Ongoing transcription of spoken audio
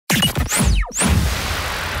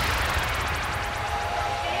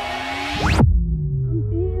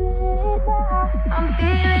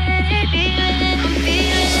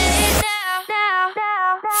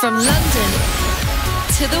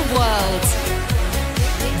the world.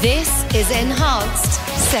 This is Enhanced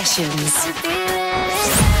Sessions.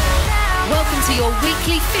 Welcome to your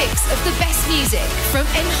weekly fix of the best music from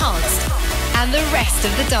Enhanced and the rest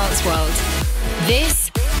of the dance world. This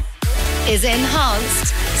is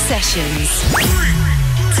Enhanced Sessions. 3,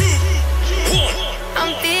 2, 1.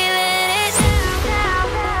 I'm feeling it.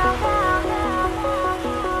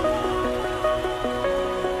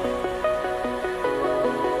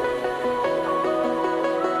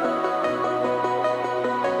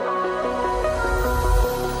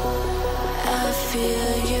 I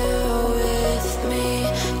feel you with me,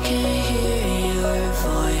 can hear your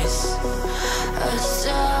voice. A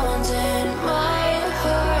sound in my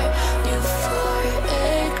heart,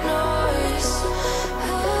 euphoric noise.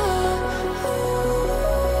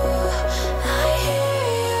 I hear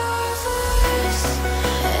your voice.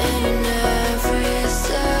 In every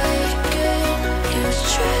second, you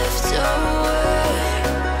drift away.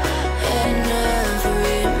 In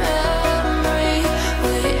every memory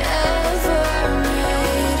we ever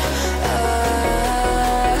made.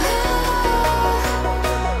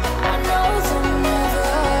 I know they'll never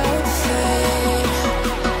fade.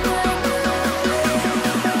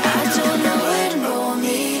 I don't know when we'll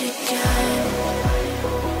meet again.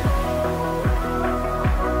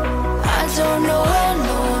 I don't know when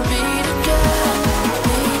we'll meet again.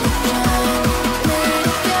 Meet again, meet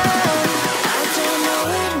again. I don't know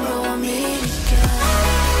when we'll meet again.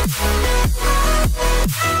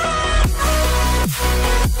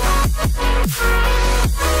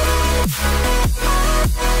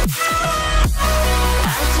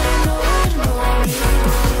 I don't know when we'll meet again. I don't know when we'll meet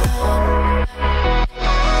again.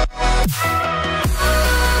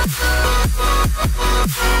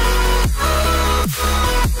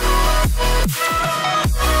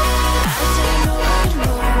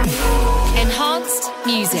 Enhanced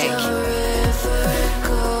music. The river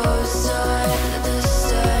goes on, the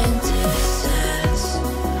sun descends,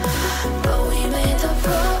 but we made the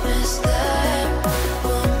promise that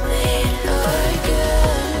we'll meet again.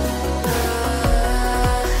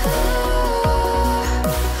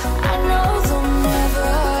 I know they'll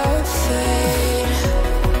never fade.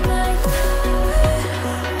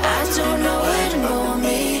 I don't know when we'll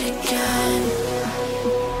meet again.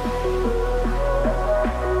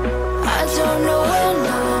 I don't know when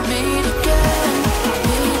we'll meet again. Meet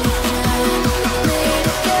again, meet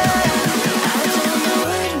again. I don't know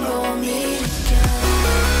when we'll meet again.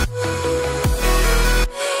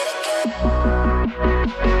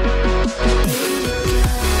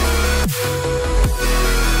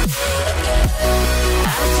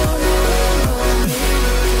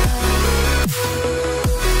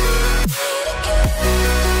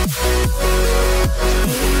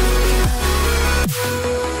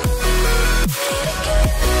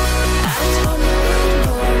 I don't know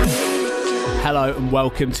when we'll Hello and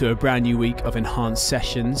welcome to a brand new week of Enhanced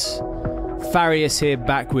Sessions. Farius here,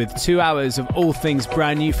 back with 2 hours of all things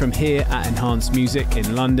brand new from here at Enhanced Music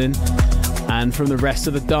in London and from the rest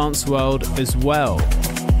of the dance world as well.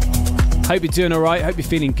 Hope you're doing alright, hope you're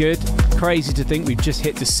feeling good. Crazy to think we've just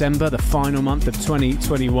hit December, the final month of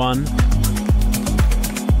 2021.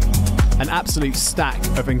 An absolute stack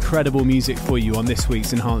of incredible music for you on this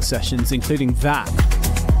week's Enhanced Sessions, including that,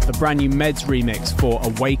 the brand new MEDZ remix for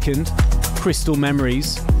Awakend, Crystal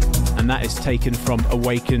Memories, and that is taken from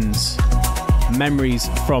Awakend's Memories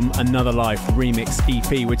from Another Life remix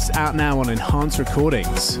EP, which is out now on Enhanced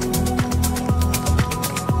Recordings.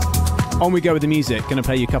 On we go with the music. Going to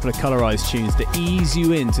play you a couple of Colorize tunes to ease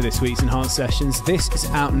you into this week's Enhanced Sessions. This is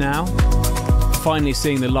out now, finally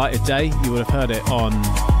seeing the light of day. You would have heard it on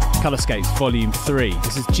Colorscapes Volume 3.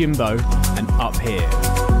 This is Jimbo and Up Here.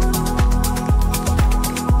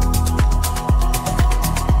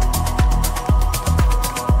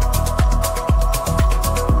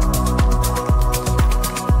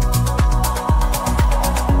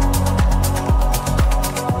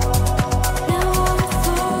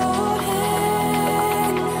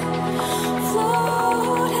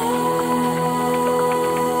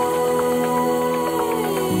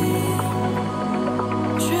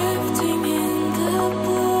 drifting in the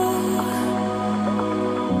blue.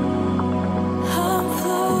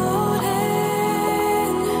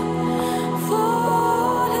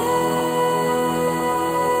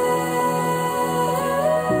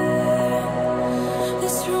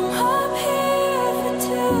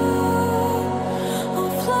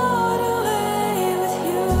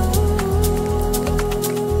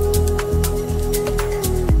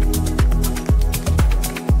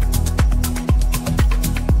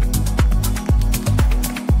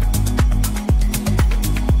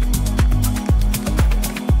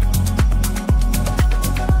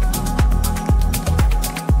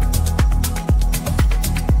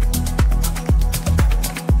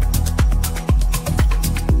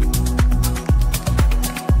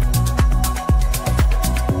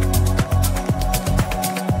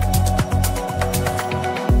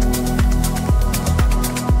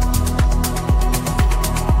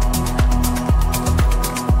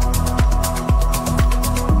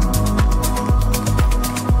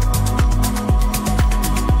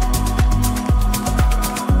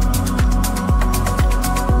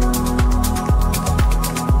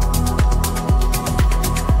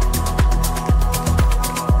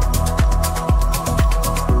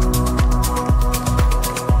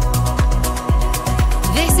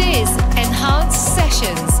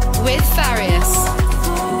 with Farius.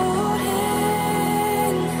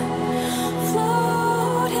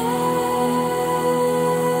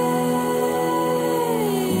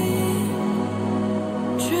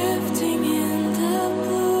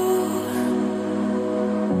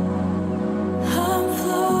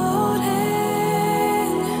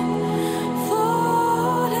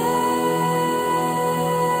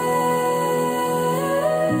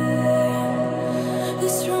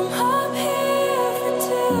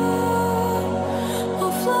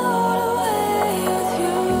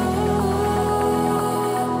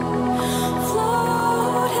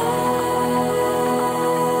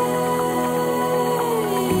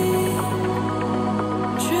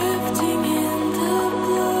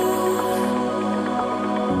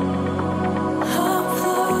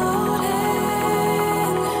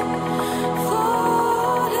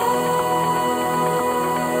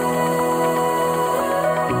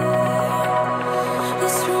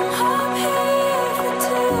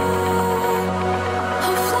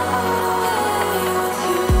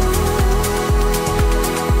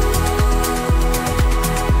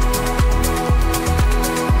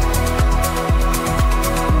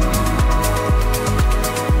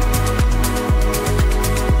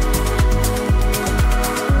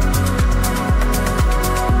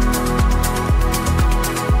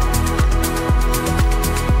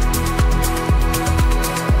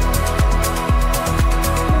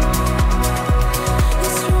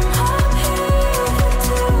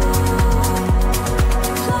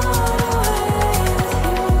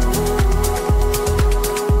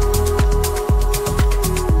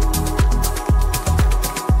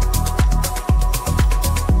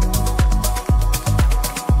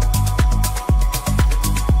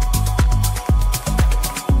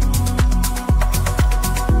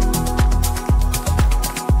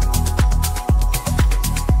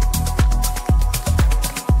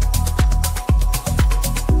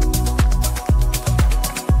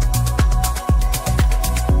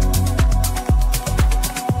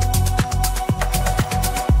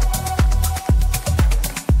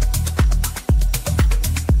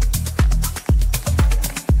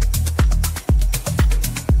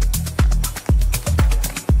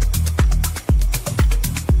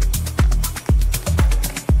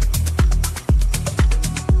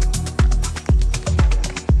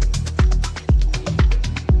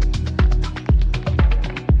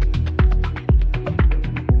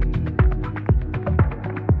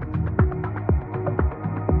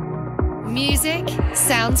 Music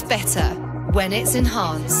sounds better when it's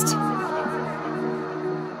enhanced.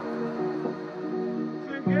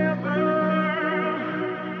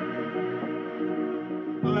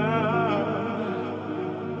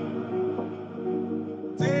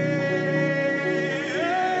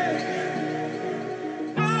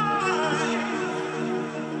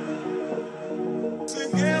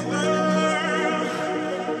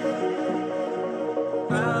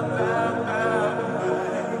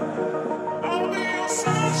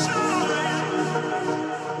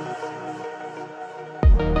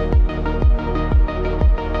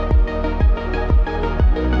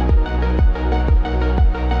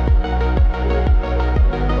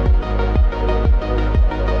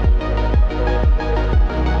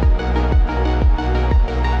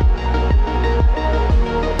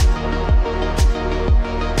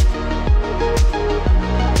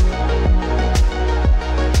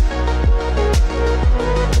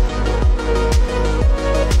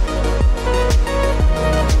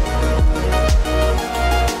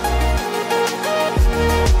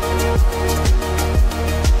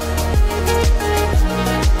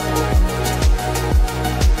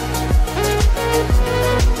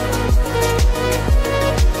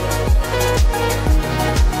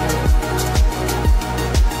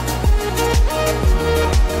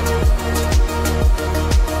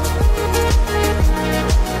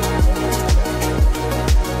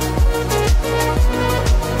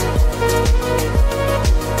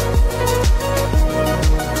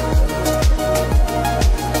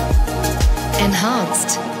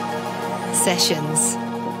 Enhanced Sessions.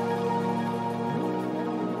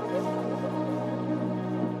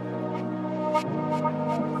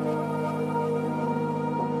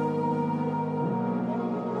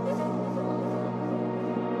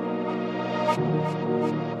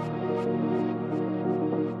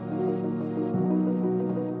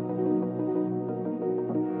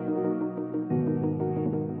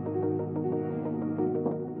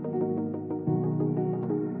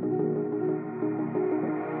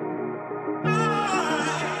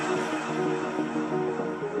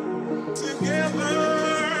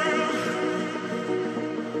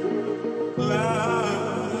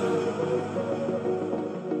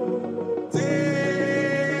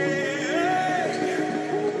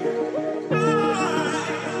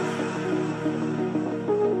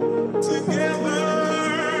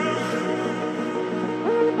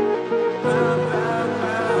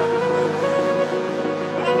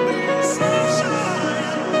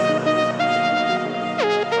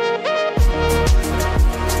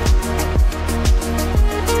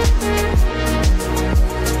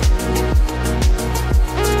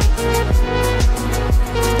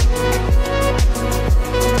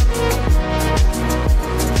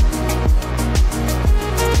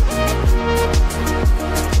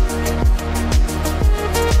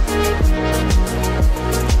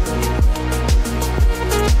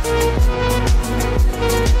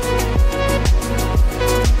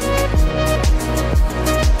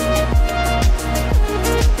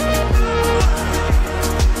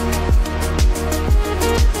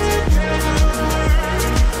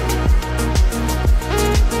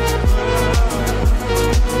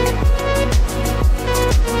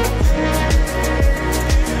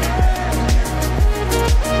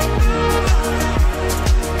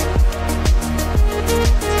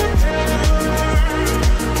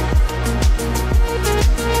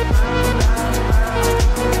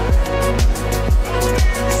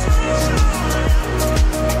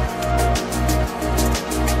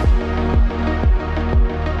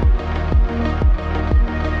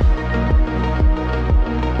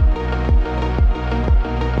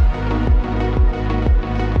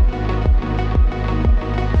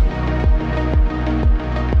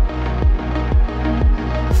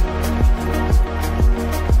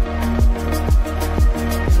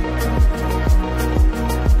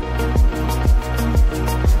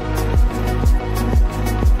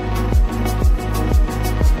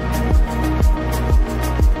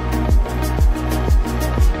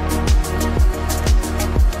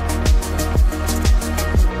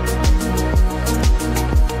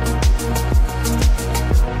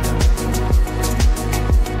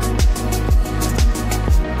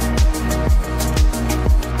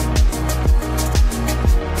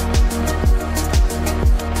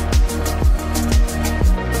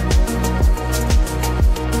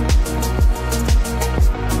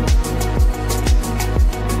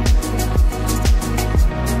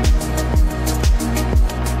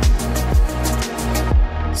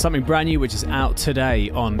 Something brand new which is out today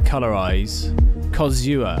on Colorize.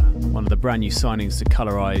 Kozua, one of the brand new signings to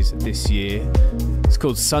Colorize this year. It's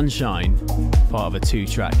called Sunshine, part of a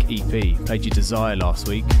 2-track EP. Played you Desire last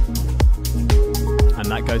week, and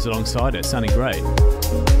that goes alongside it, sounding great.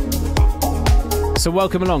 So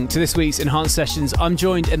welcome along to this week's Enhanced Sessions. I'm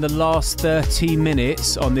joined in the last 30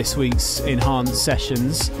 minutes on this week's Enhanced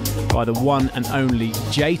Sessions by the one and only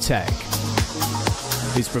Jaytech,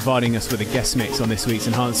 who's providing us with a guest mix on this week's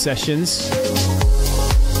Enhanced Sessions.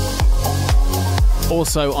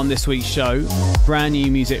 Also on this week's show, brand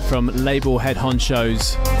new music from label head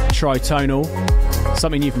honchos Tritonal,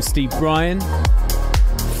 something new from Steve Bryan,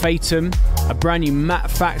 Fatum, a brand new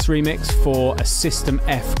Matt Fax remix for a System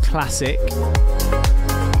F classic,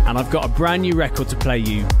 and I've got a brand new record to play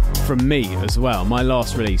you from me as well, my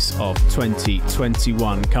last release of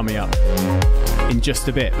 2021 coming up in just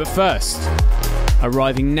a bit. But first,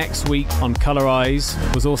 arriving next week on Colorize,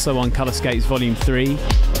 was also on Colorscapes Volume 3,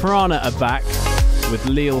 PRAANA are back with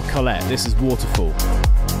Liel Kolet. This is Waterfall.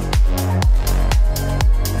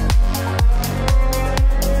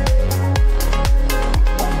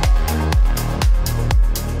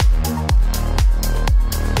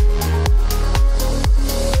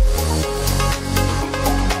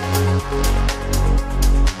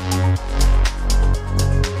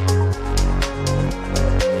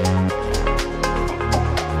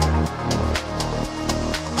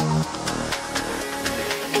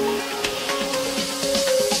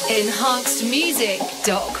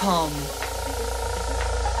 enhancedmusic.com.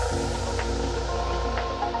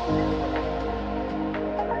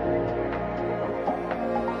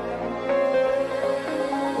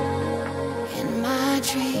 In my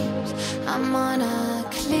dreams, I'm on a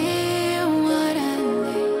clear water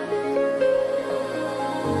lake,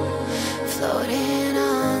 floating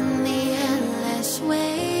on the endless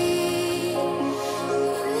wave,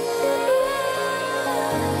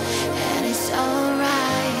 and it's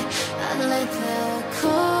alright. I let the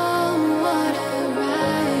cold water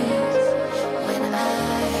rise when I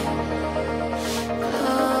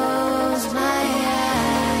close my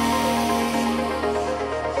eyes,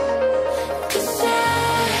 'cause I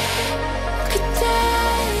could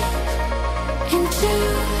dive into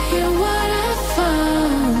your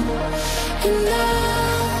waterfall, and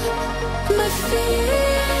all my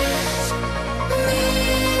fears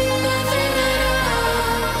mean nothing at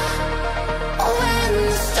all when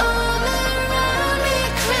the storm around me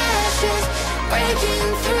crashes,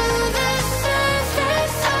 breaking through the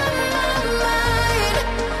surface of my mind.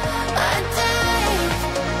 I dive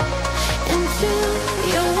into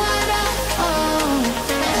your waterfall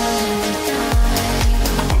every time.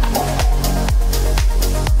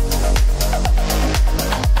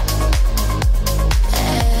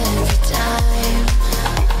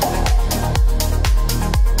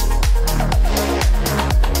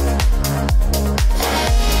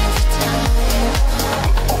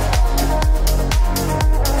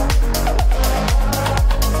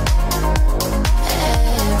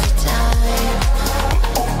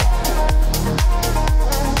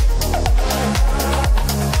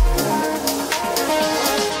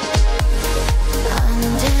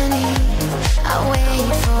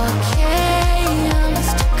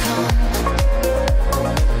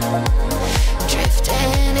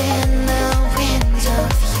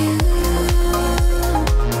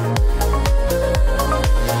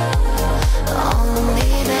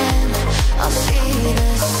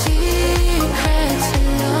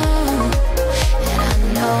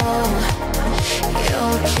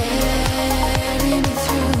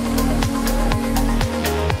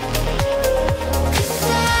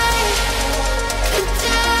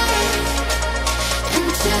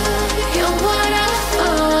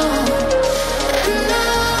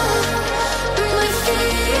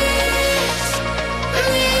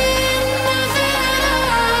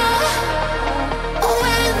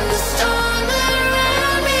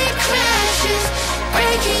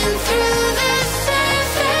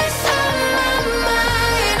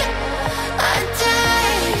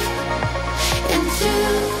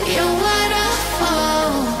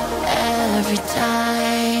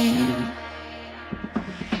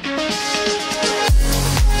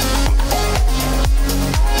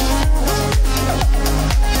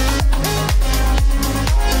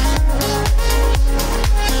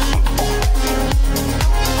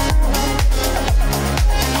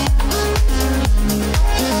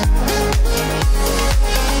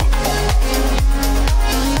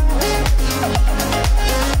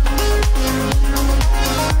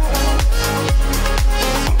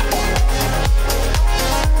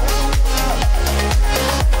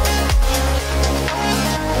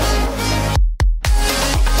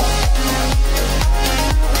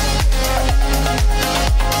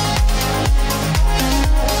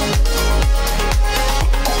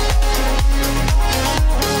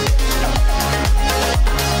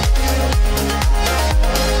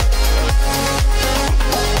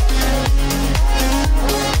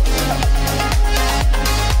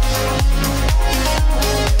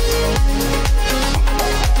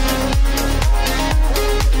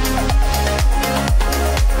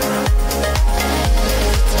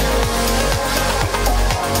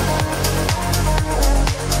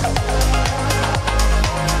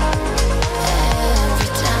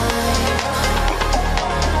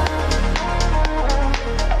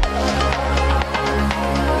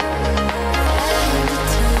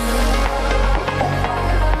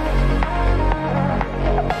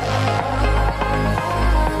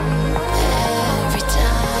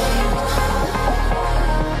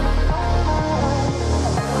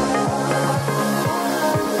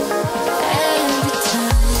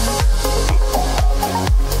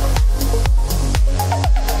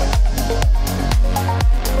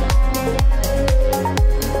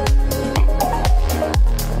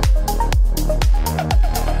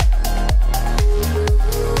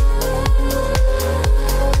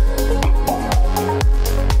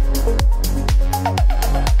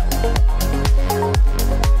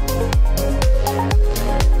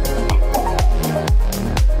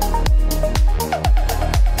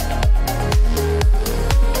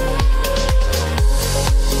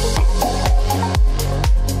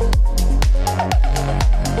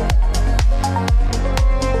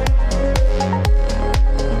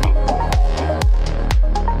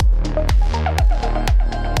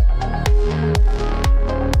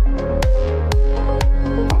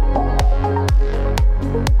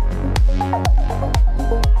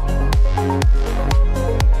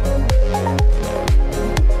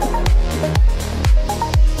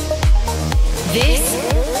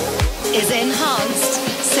 is Enhanced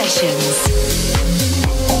Sessions.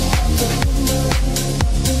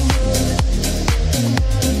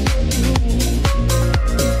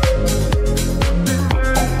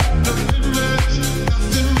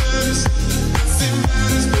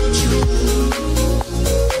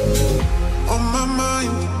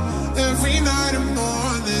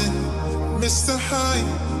 Mr. High,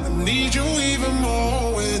 I need you even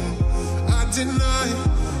more when I deny,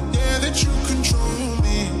 yeah, that you control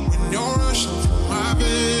me when you're rushing through my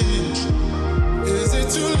veins. Is it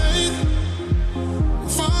too late?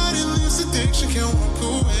 Fighting this addiction, can't walk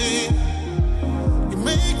away. You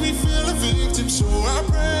make me feel a victim, so I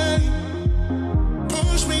pray.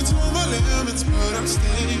 Push me to my limits, but I'll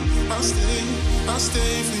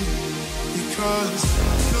stay for you. Because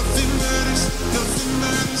nothing matters, nothing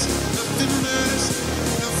matters, nothing matters,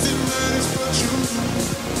 nothing matters but you.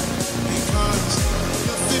 Because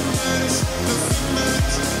nothing matters, nothing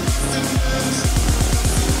matters, nothing matters,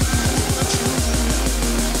 nothing matters but you.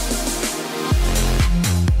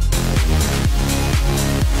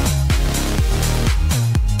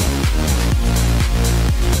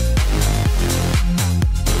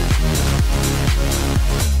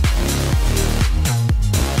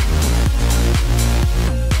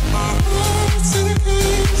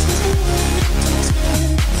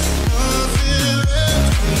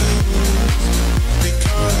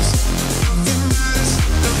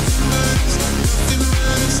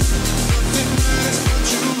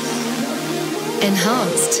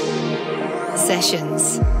 Enhanced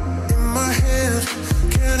Sessions. In my head,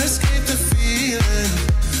 can't escape the feeling.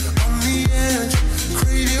 On the edge,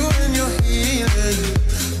 crave you when you're healing.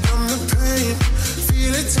 Numb the pain,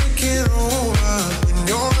 feel it taking over when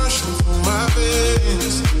you're rushing through my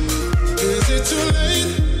veins. Is it too late?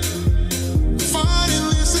 Fighting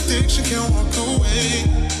this addiction, can't walk away.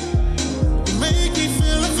 You make me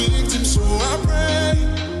feel a victim, so I pray.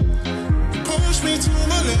 Push me to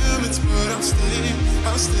my limits, but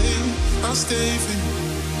I'll stay for you.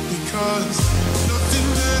 Because nothing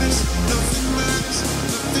matters, nothing matters,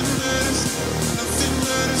 nothing matters, nothing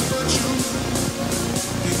matters but you.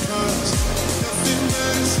 Because nothing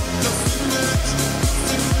matters, nothing matters,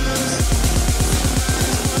 nothing matters, nothing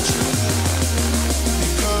matters but you.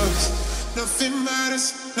 Because nothing matters,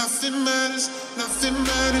 nothing matters, nothing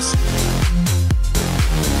matters.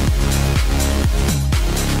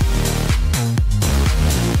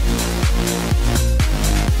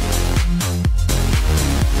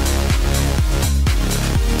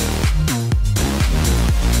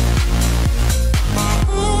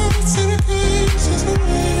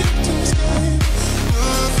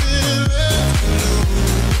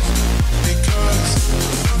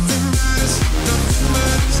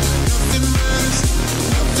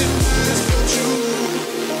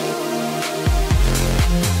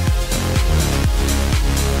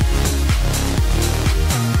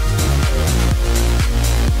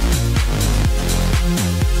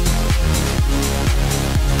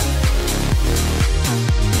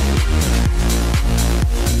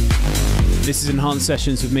 This is Enhanced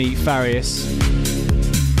Sessions with me, Farius.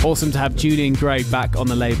 Awesome to have Julian Gray back on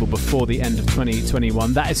the label before the end of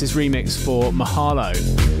 2021. That is his remix for Mahalo,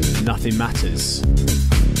 Nothing Matters.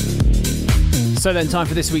 So then, time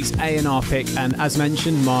for this week's A&R pick, and as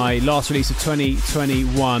mentioned, my last release of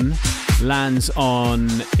 2021 lands on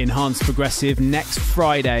Enhanced Progressive next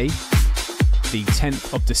Friday, the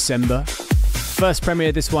 10th of December. First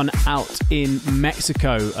premiere, this one out in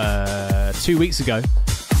Mexico 2 weeks ago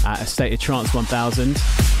at A State of Trance 1000.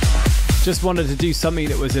 Just wanted to do something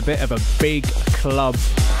that was a bit of a big club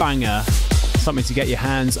banger, something to get your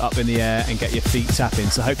hands up in the air and get your feet tapping.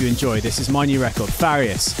 So I hope you enjoy. This is my new record,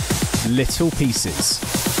 Farius, Little Pieces.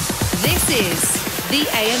 This is the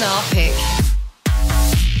A&R pick.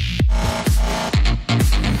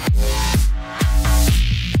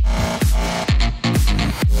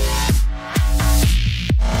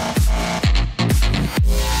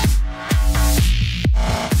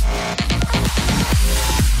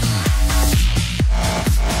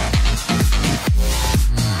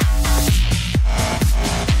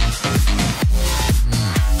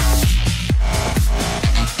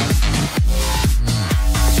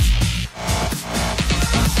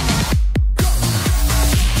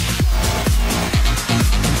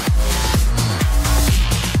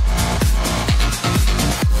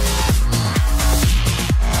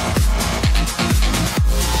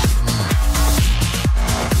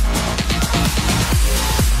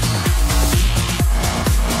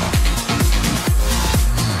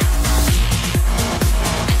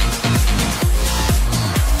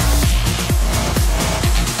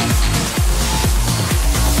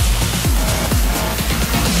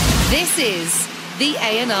 This is the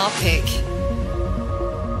A&R Pick.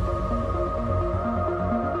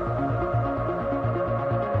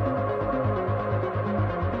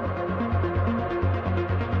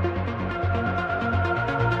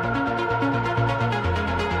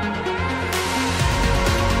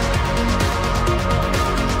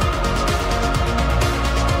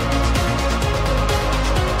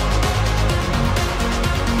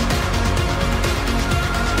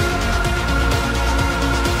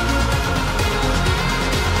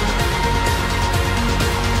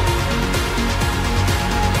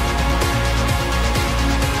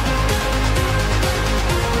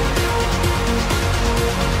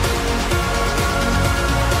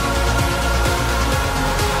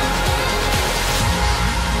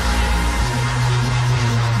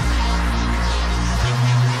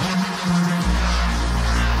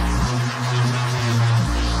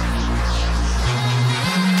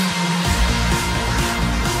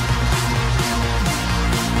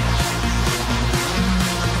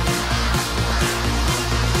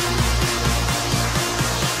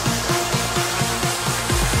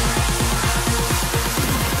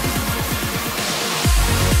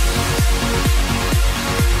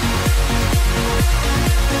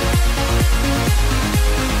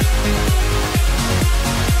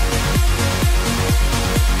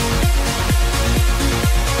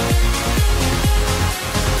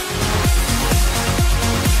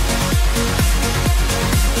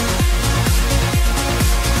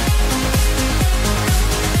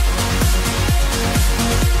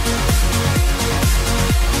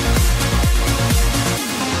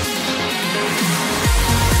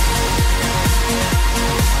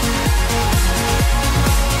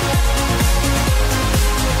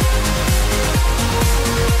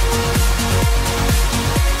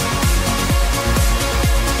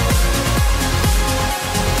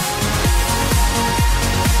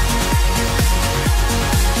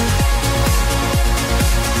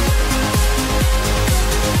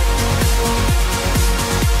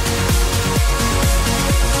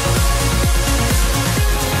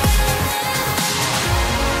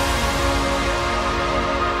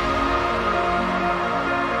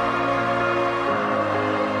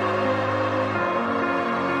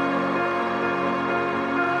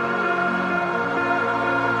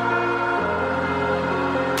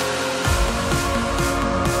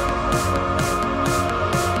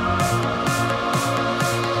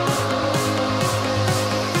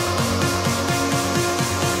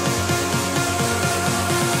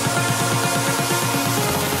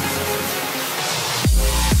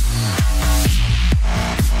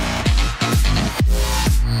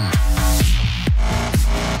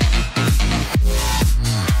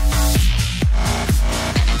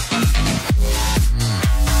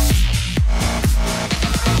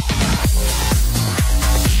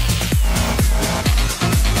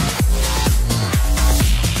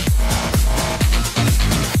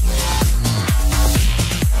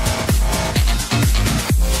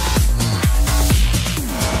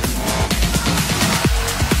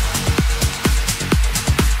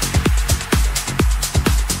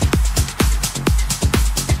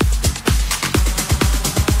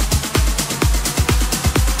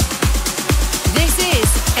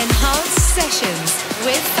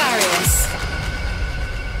 with Farius.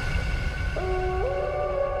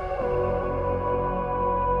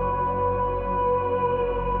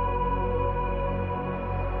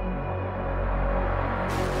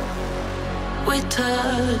 We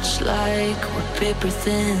touch like we're paper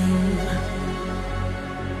thin.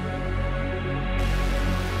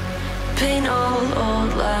 Paint all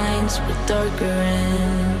old lines with darker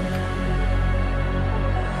ink.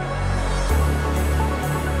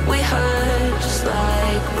 We hurt just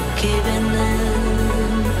like we're caving in.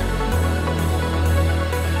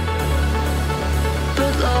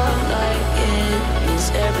 But love like it means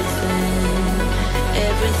everything,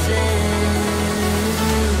 everything.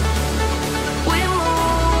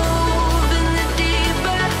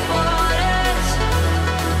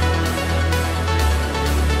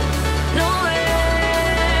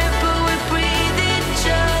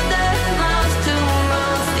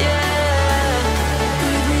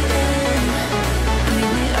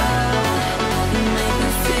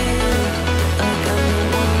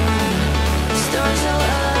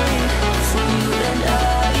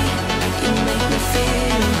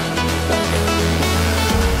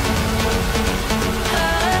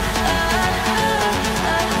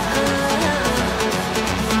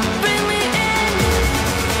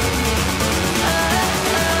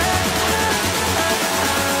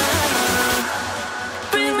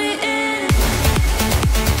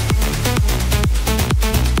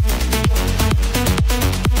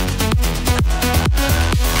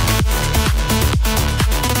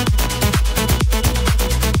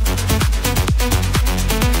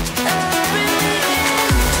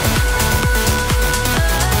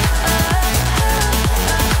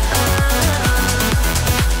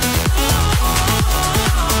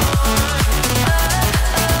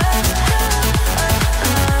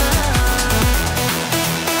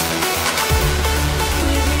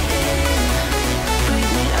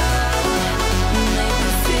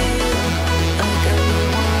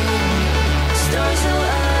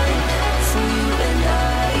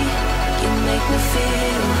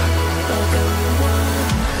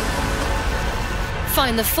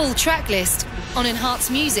 Find the full track list on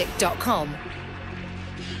enhancemusic.com.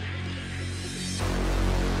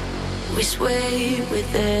 We sway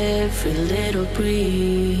with every little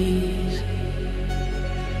breeze.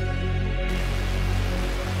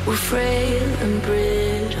 We're frail and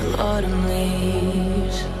brittle autumn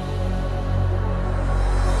leaves.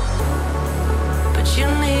 But you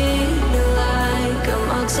need me like I'm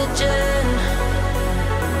oxygen.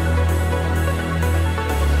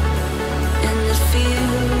 And it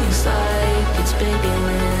feels like it's begging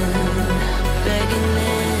in.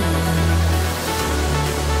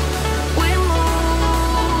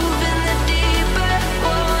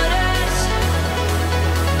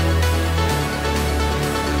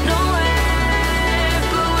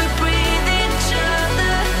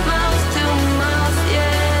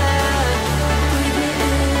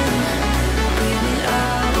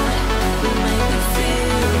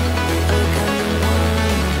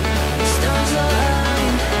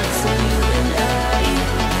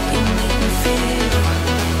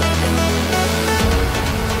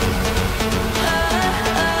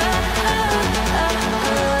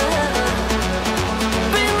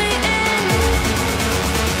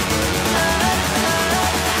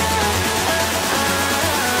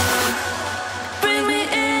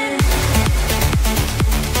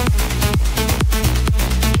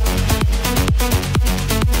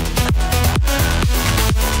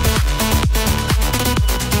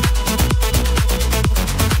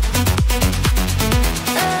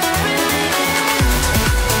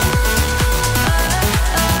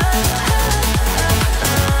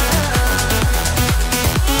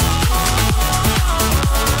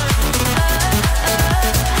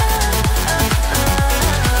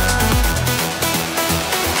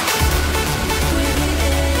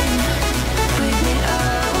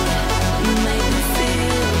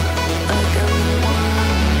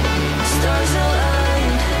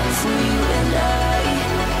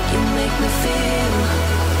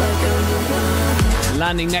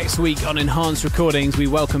 Landing next week on Enhanced Recordings, we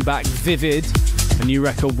welcome back Vivid, a new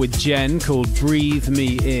record with Jen called Breathe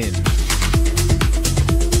Me In.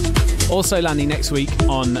 Also landing next week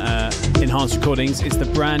on Enhanced Recordings is the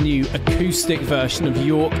brand new acoustic version of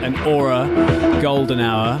York and Aura Golden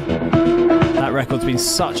Hour. That record's been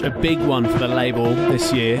such a big one for the label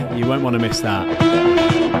this year, you won't want to miss that.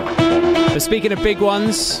 But speaking of big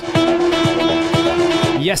ones,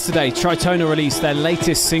 yesterday, Tritonal released their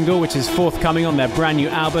latest single, which is forthcoming on their brand new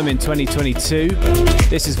album in 2022.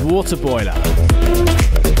 This is Waterboiler.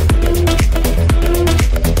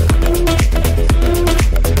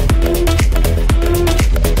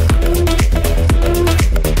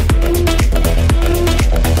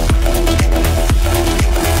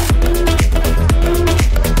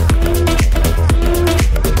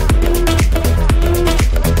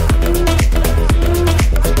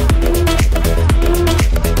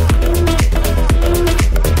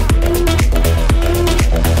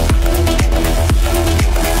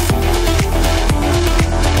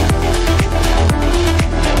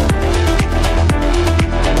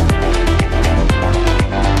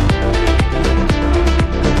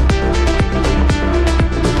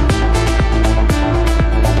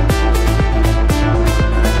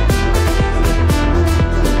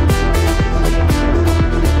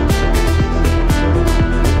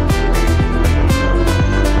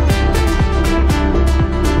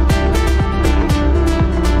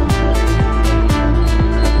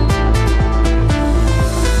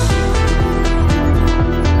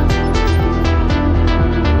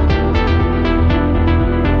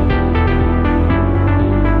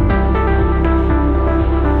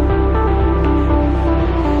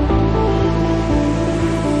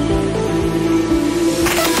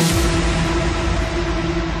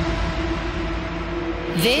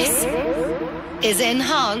 This is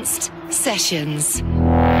Enhanced Sessions.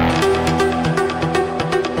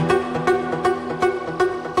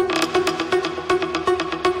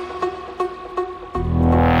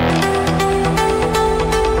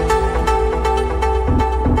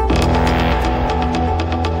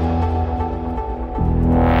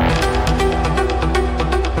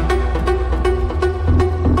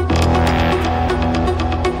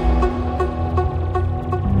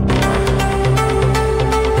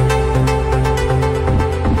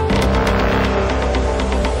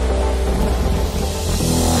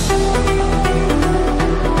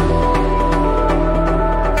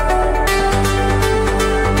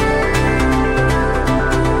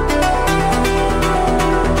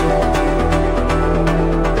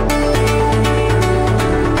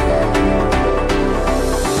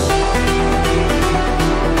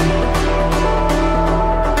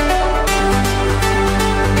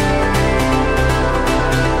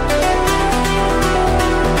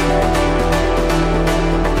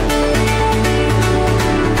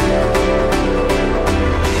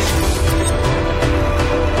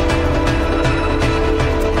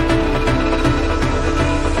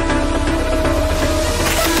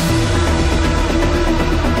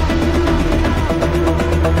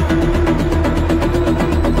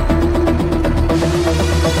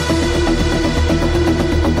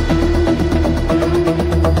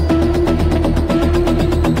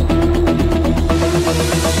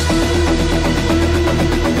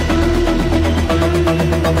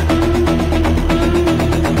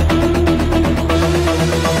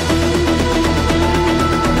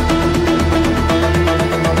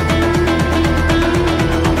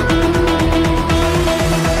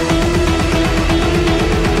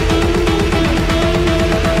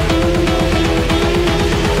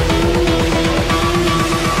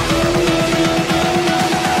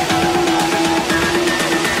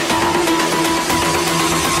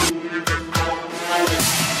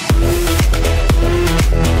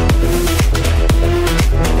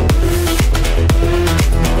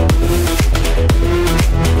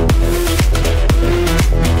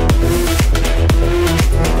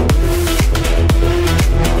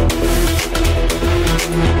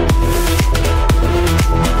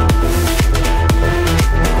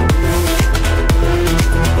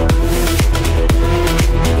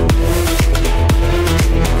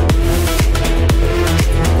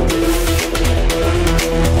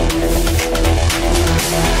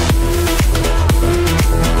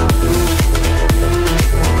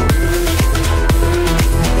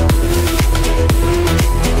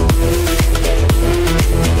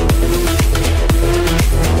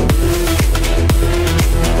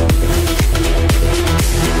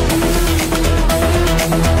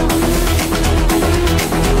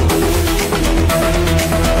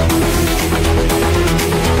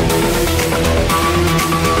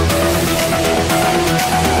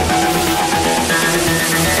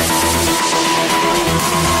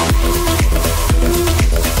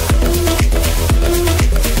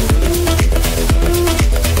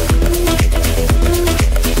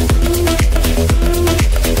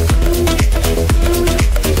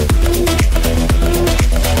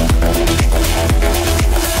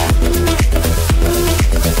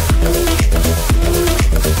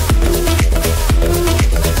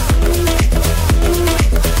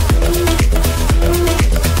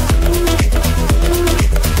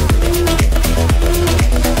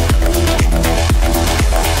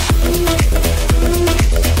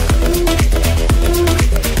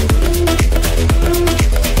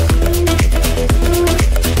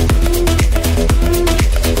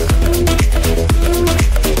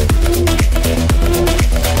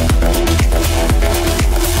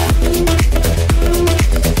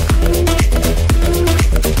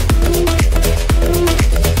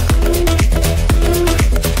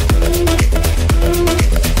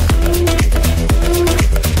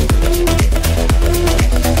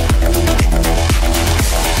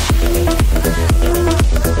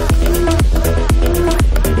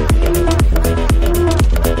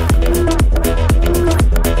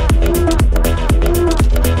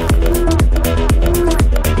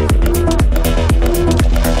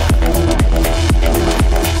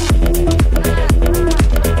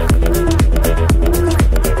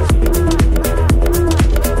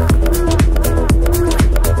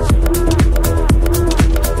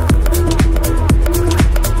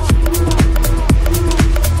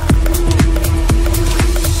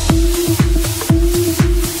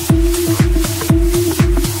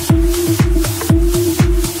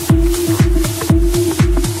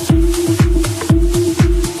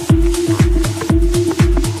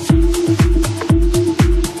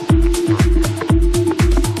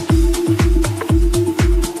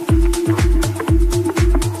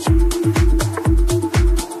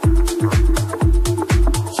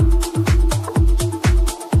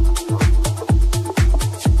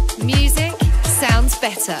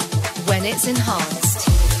 Enhanced.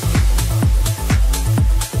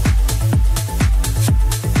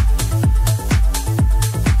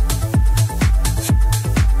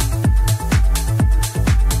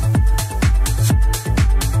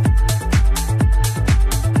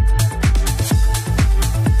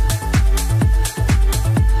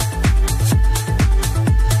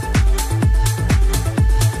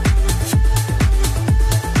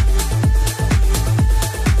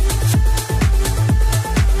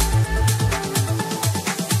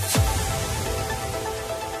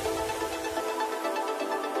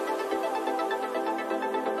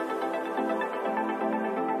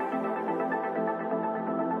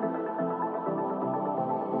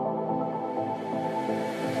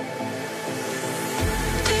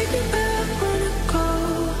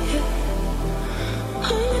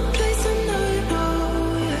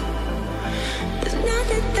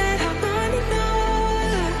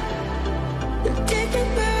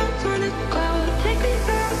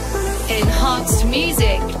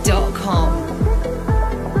 Enhancedmusic.com.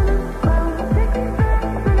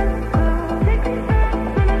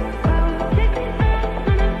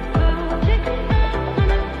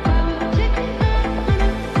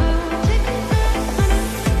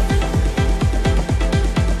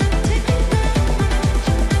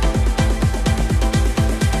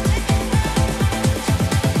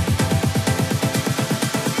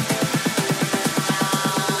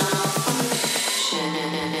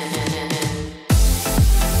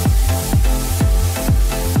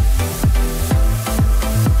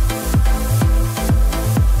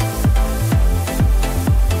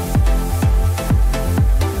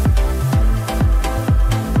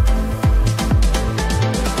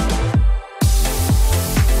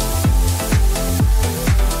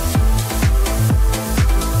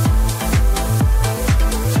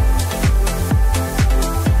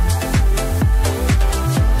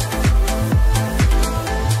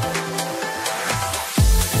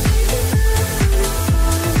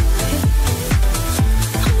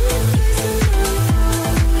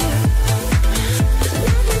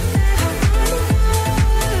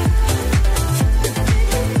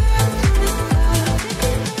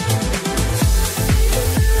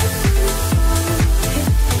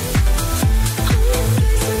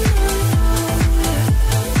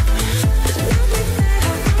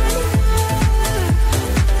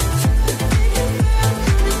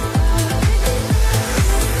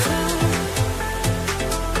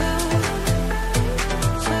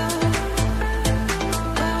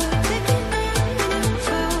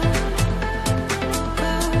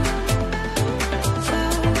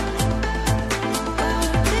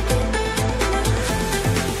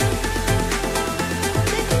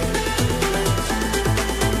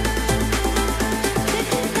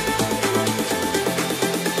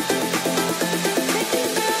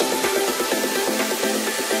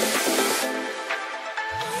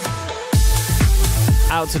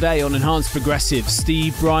 Out today on Enhanced Progressive,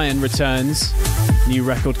 Steve Bryan returns. New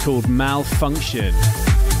record called Malfunction.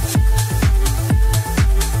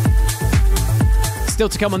 Still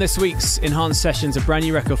to come on this week's Enhanced Sessions, a brand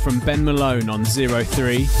new record from Ben Malone on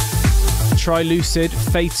Zerothree. Trilucid,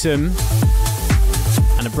 Fatum,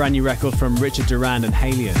 and a brand new record from Richard Durand and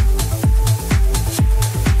Halion.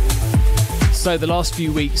 So the last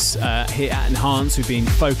few weeks here at Enhanced, we've been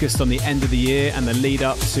focused on the end of the year and the lead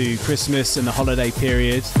up to Christmas and the holiday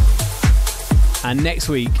period. And next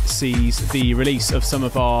week sees the release of some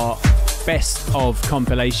of our best of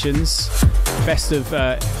compilations. Best of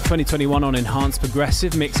 2021 on Enhanced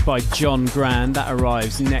Progressive, mixed by John Grand. That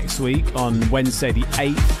arrives next week on Wednesday the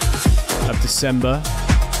 8th of December.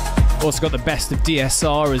 Also got the best of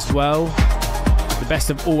DSR as well. The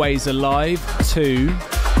best of Always Alive 2.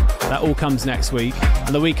 That all comes next week.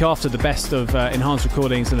 And the week after, the best of Enhanced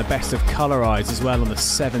Recordings and the best of Colorize as well on the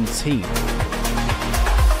 17th.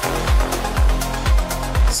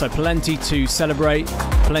 So plenty to celebrate,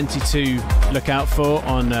 plenty to look out for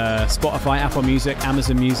on Spotify, Apple Music,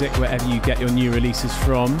 Amazon Music, wherever you get your new releases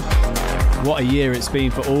from. What a year it's been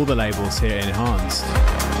for all the labels here in Enhanced.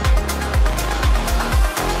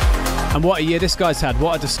 And what a year this guy's had.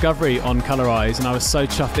 What a discovery on Colorize. And I was so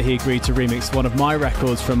chuffed that he agreed to remix one of my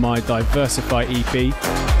records from my Diversify EP.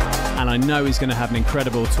 And I know he's going to have an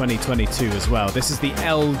incredible 2022 as well. This is the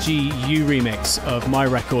L.GU remix of my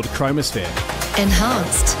record Chromosphere.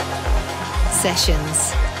 Enhanced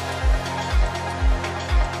Sessions.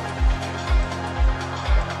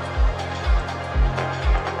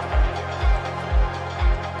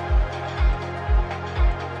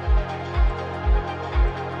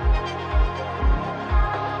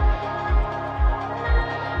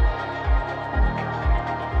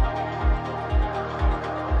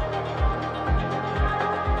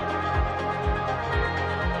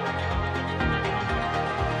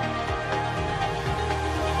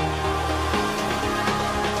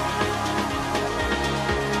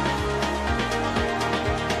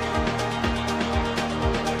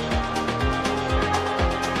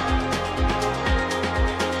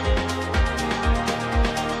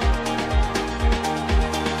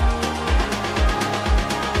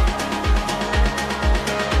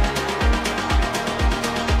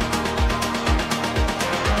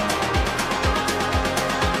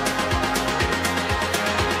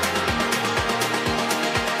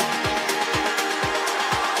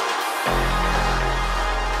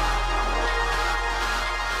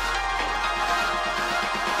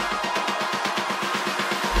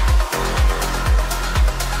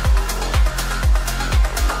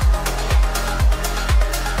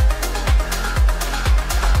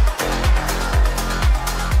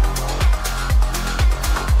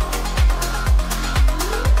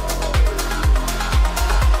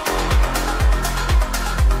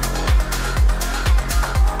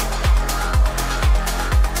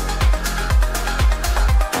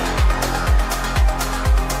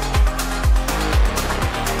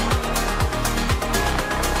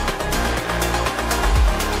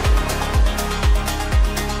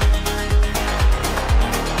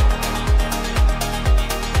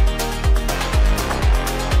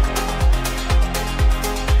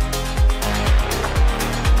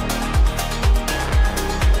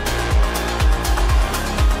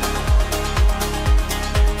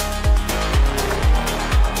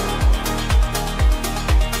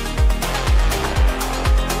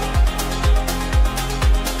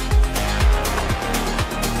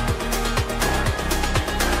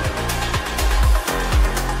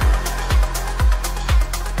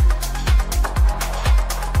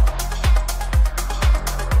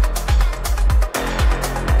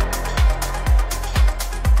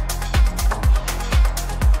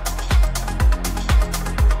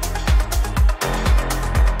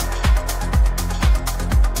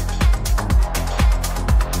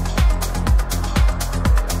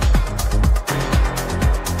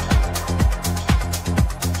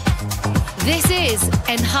 This is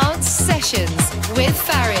Enhanced Sessions with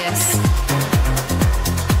Farius.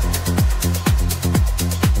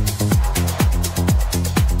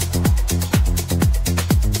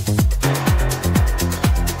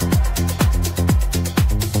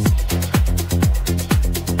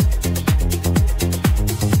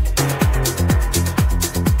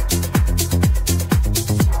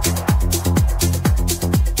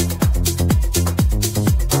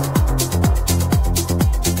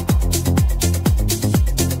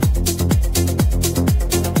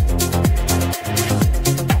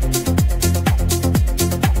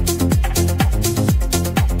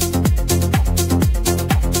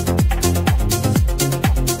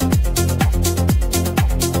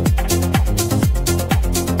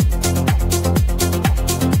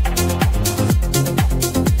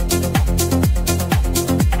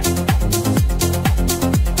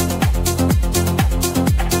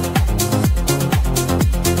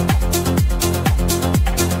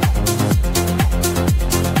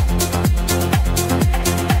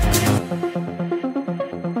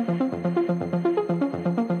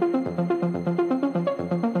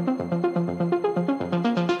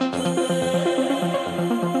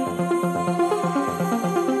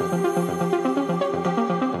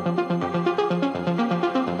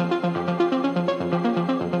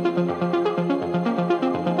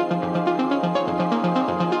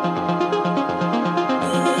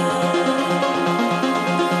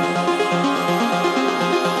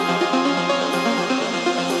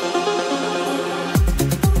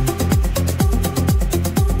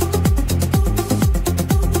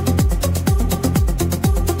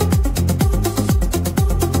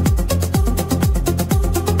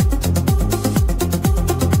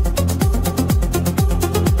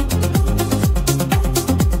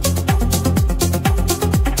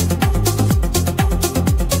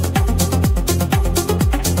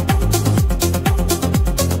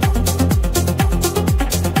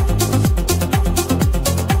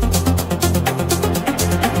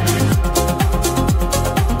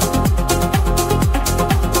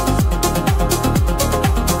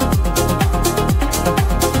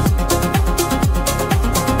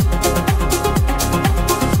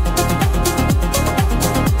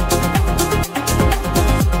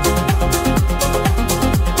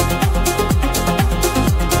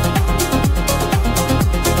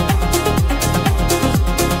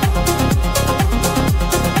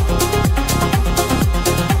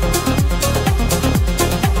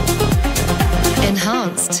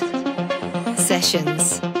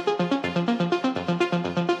 Sessions.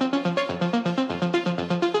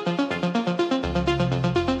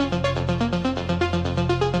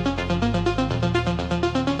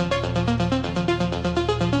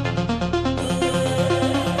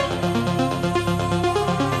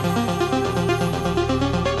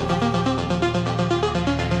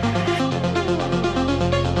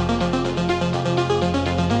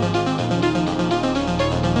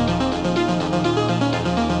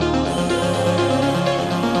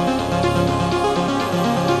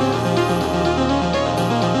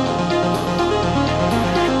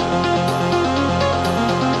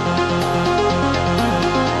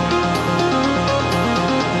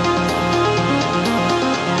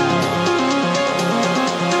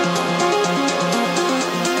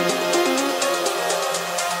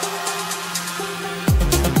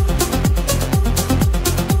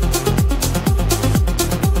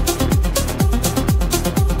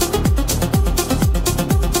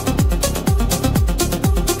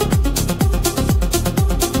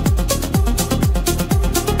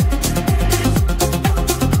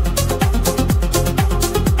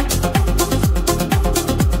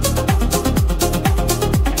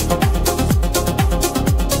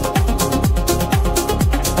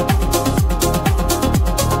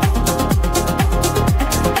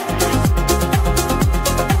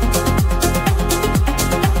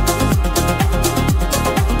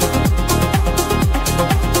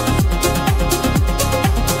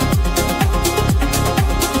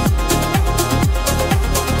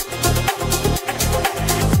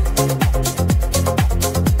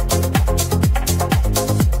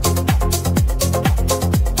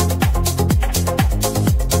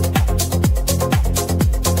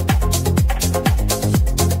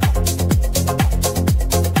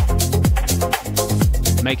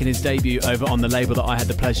 Making his debut over on the label that I had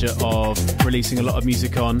the pleasure of releasing a lot of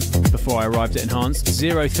music on before I arrived at Enhanced,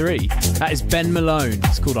 Zerothree. That is Ben Malone.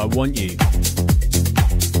 It's called I Want You.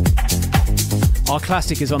 Our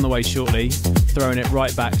classic is on the way shortly, throwing it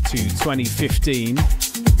right back to 2015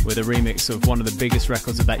 with a remix of one of the biggest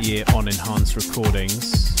records of that year on Enhanced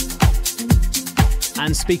Recordings.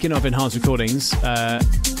 And speaking of Enhanced Recordings,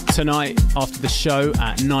 tonight after the show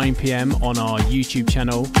at 9 p.m. on our YouTube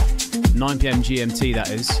channel, 9 p.m. GMT that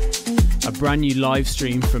is, a brand new live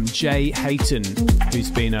stream from Jay Hayton,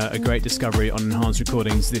 who's been a great discovery on Enhanced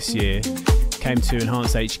Recordings this year. Came to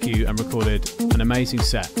Enhanced HQ and recorded an amazing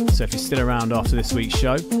set. So if you're still around after this week's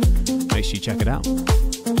show, make sure you check it out.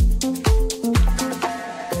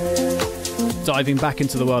 Diving back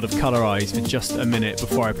into the world of Colorize for just a minute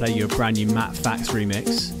before I play you a brand new Matt Fax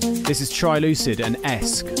remix. This is Trilucid and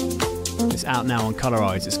Esk. It's out now on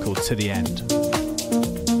Colorize. It's called To The End.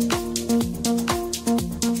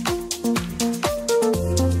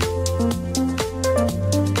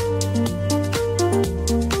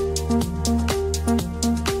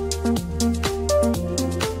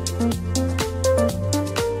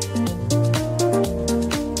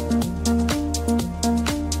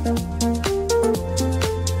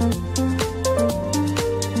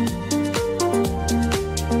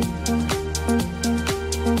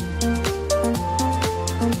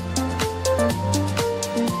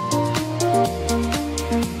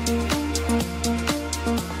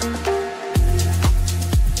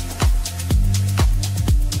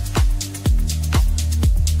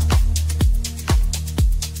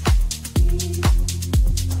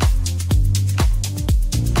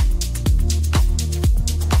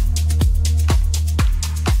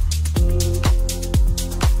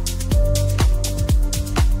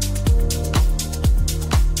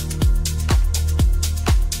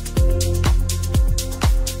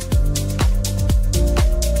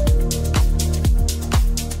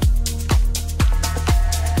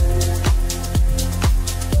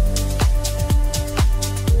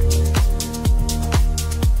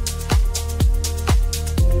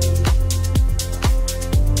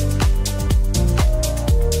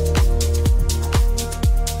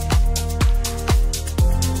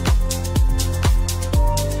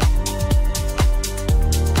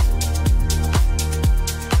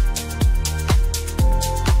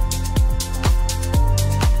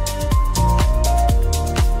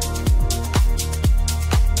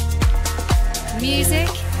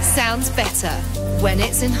 Better when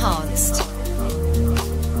it's enhanced.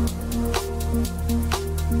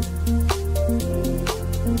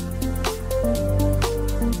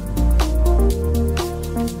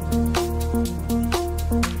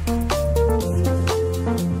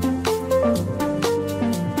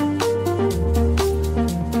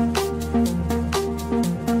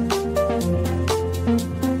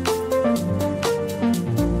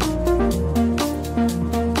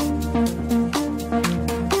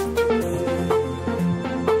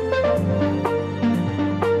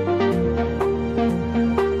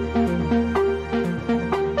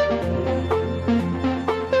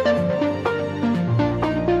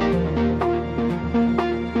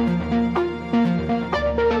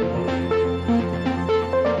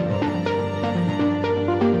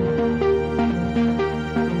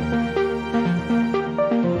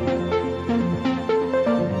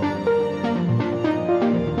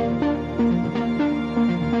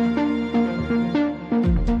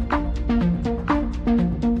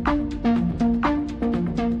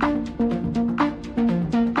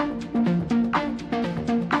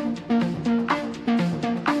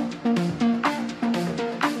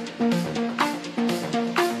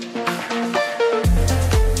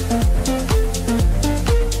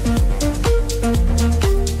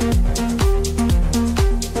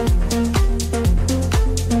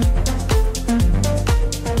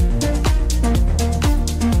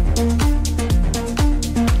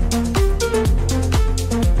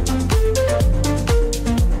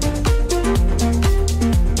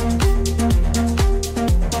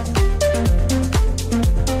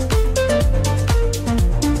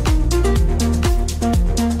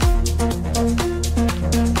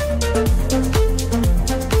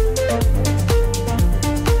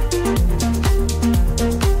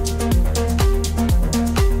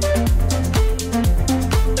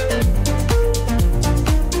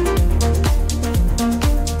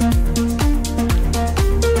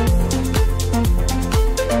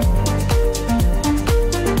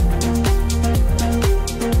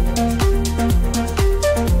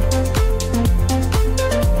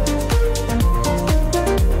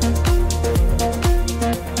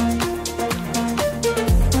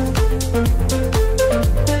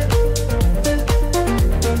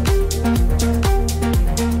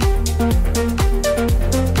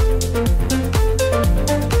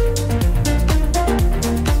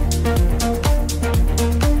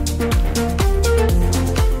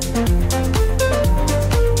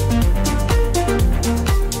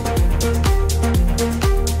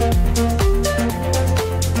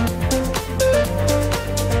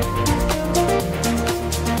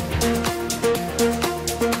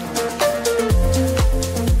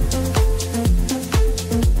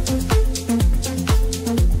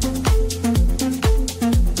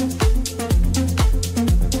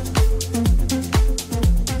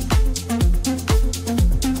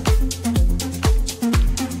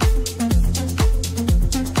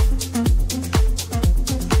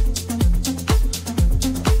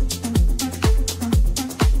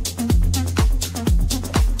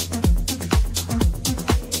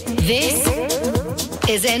 This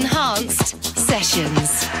is Enhanced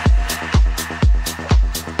Sessions.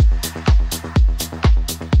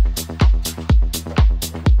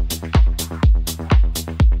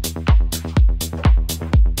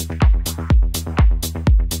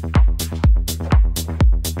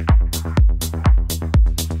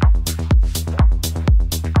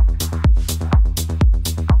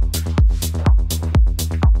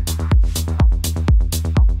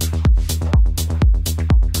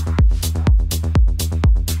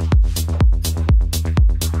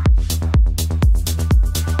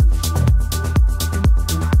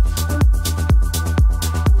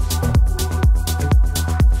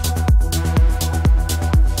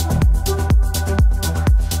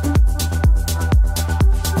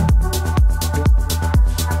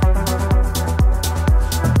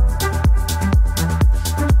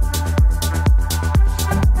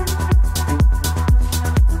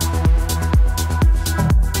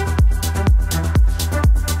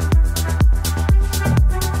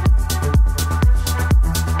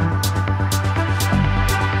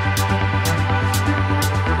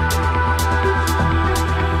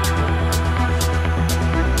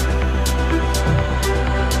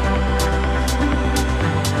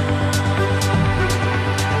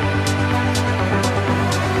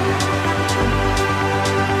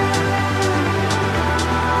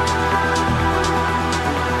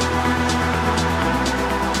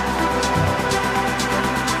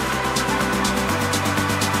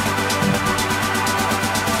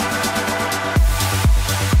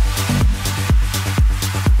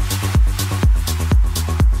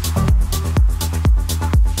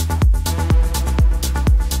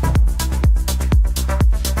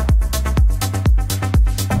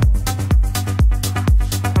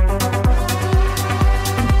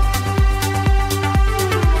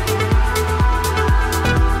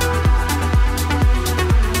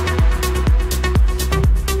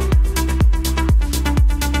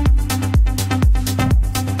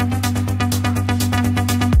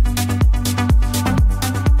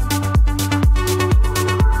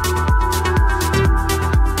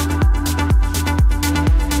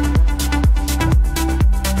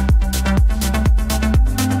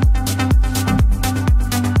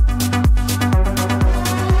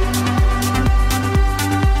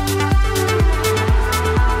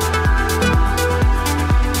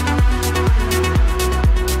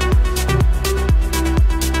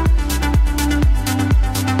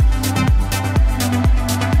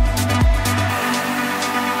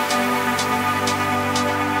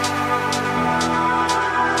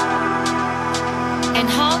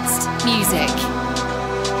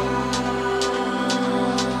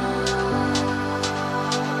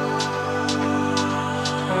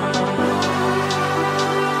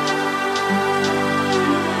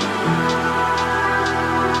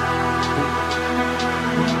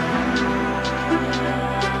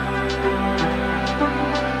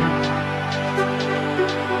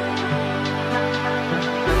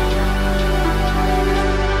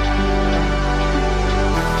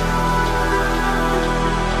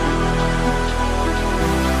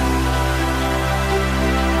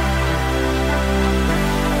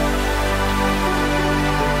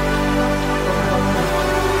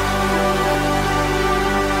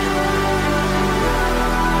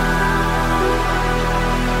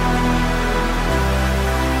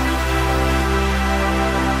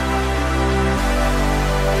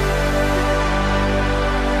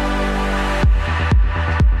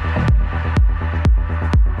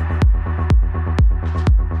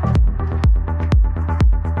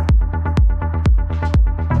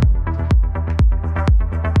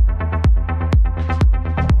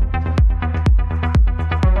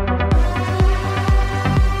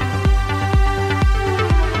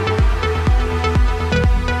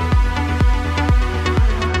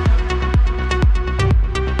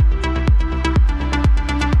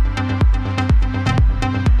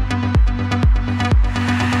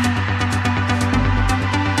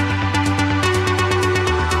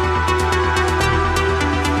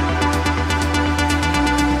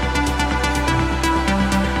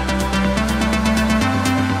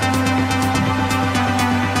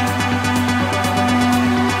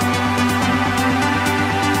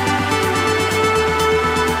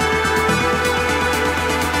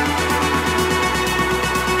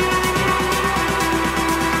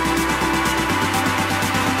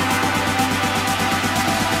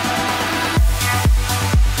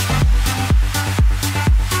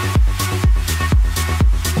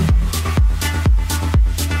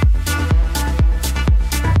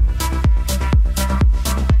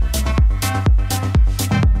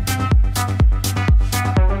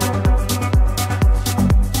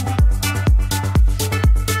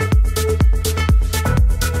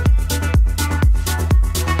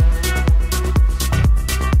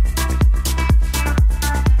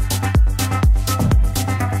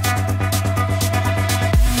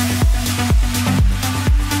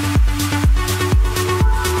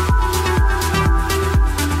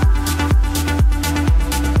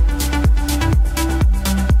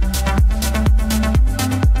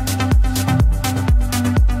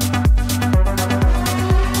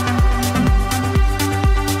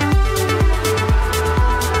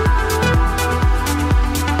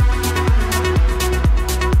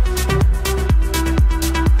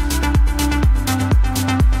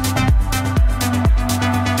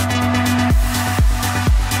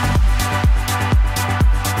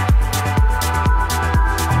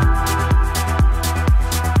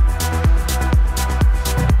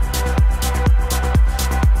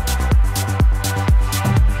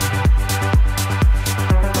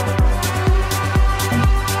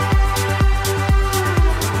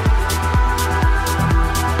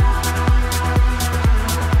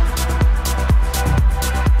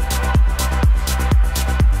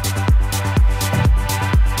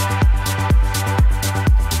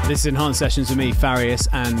 This is Enhanced Sessions with me, Farius,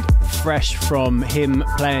 and fresh from him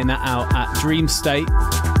playing that out at Dream State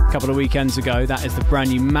a couple of weekends ago. That is the brand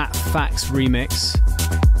new Matt Fax remix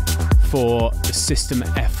for the System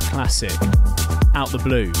F classic, Out the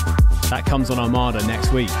Blue. That comes on Armada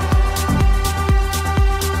next week.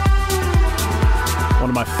 One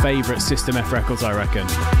of my favourite System F records, I reckon.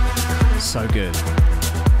 So good.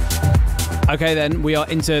 Okay then, we are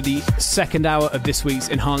into the second hour of this week's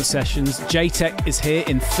Enhanced Sessions. Jaytech is here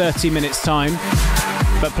in 30 minutes time,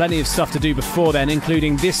 but plenty of stuff to do before then,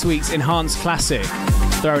 including this week's Enhanced Classic,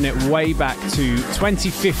 throwing it way back to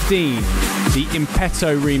 2015, the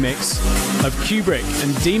Impeto remix of Kubrick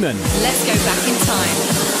and Demon. Let's go back in time.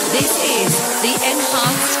 This is the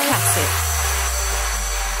Enhanced Classic.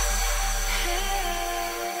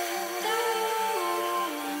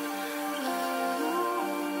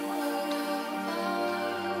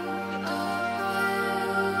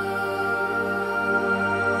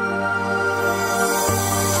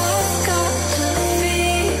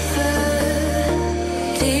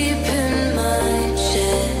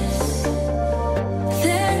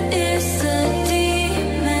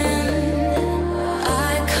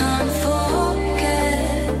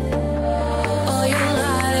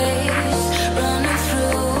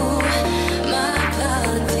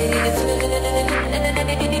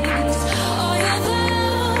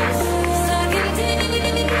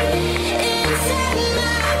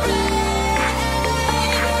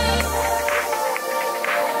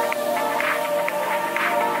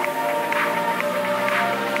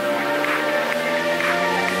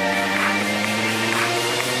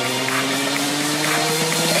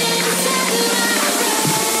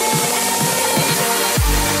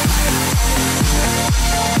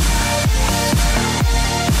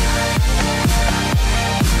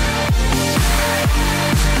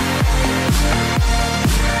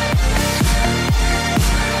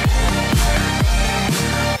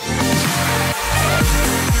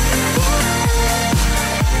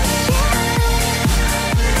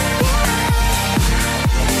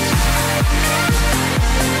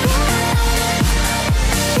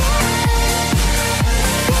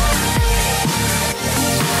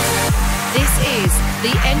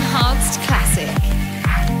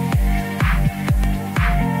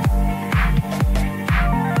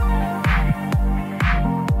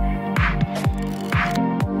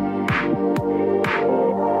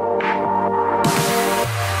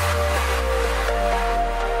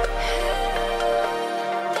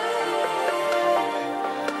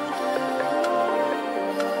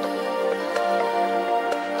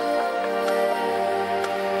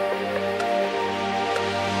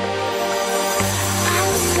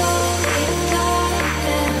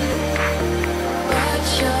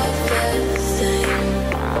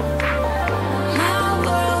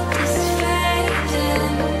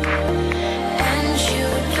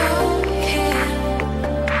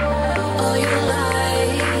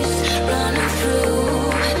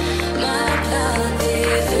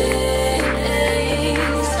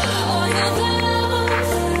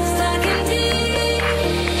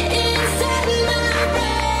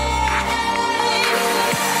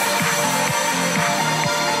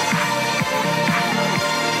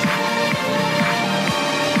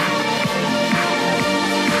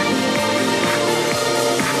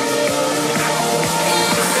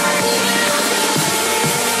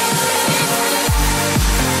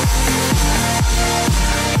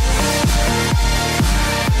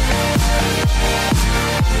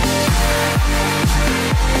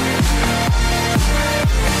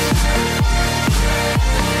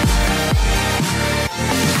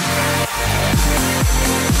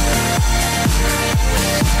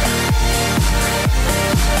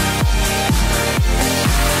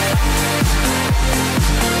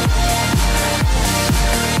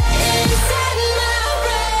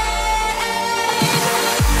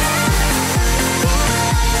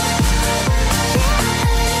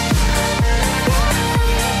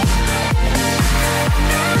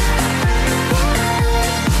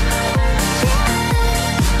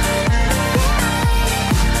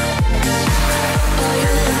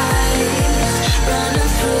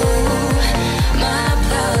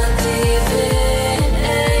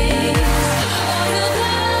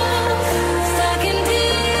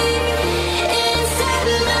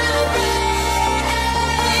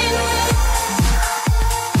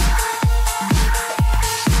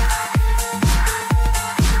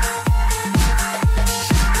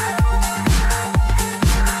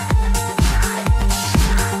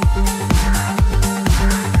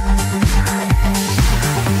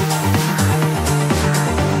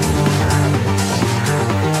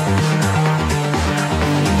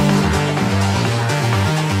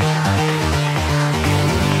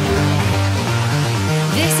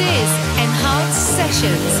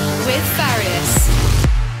 Sessions with Farius.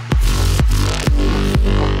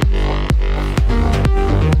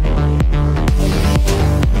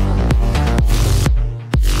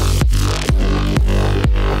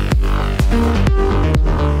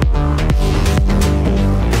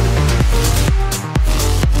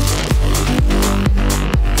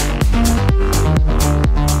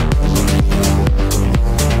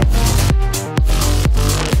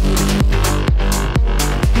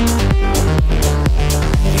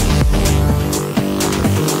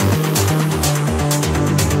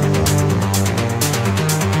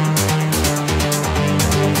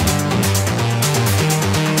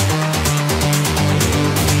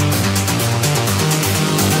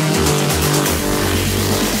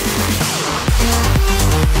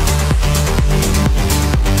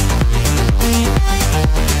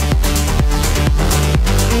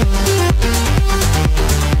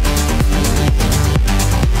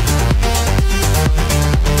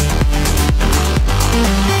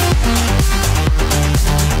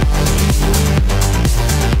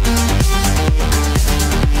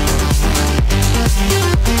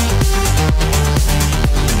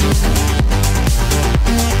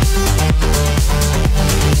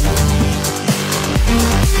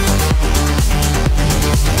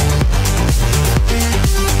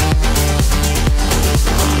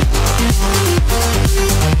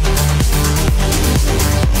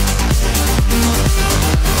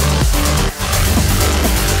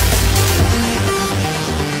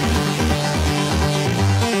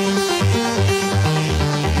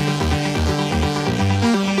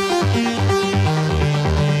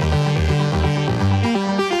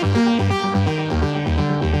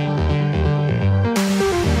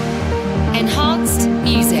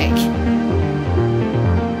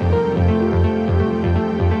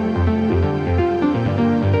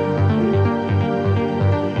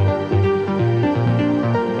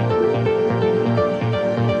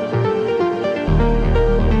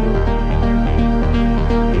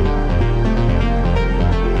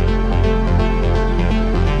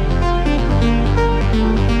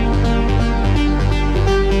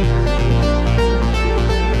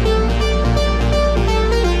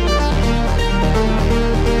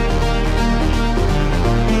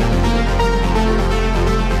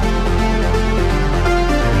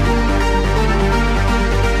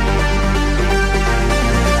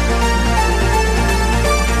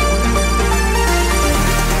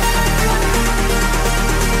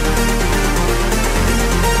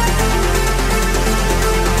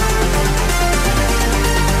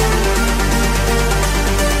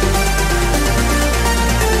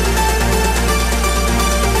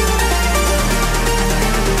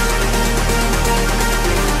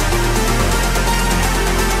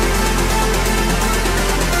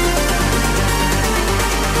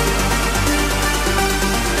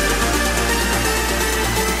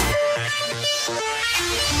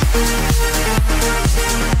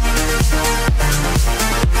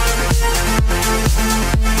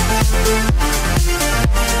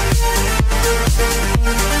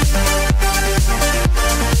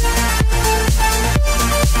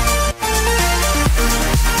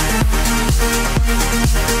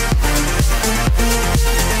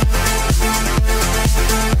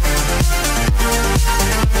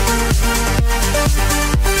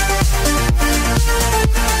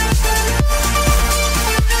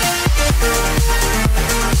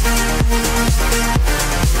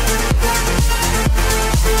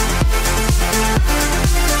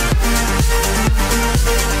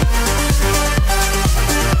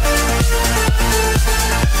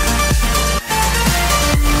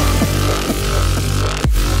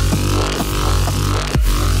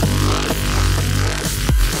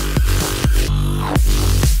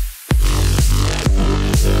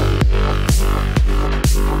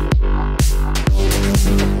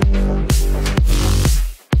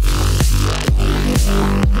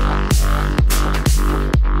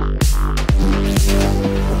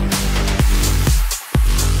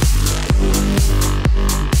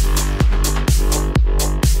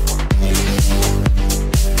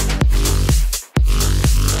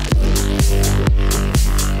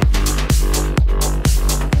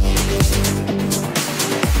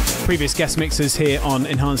 Previous guest mixers here on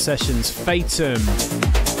Enhanced Sessions. Fatum,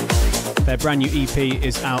 their brand new EP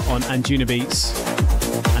is out on Anjuna Beats,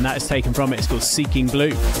 and that is taken from it. It's called Seeking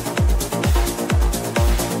Blue.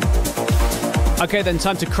 Okay, then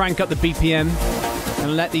time to crank up the BPM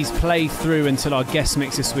and let these play through until our guest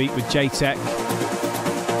mix this week with Jaytech.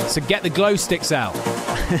 So get the glow sticks out.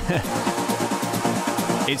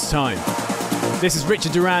 It's time. This is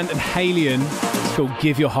Richard Durand and Halion. It's called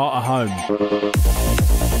Give Your Heart a Home.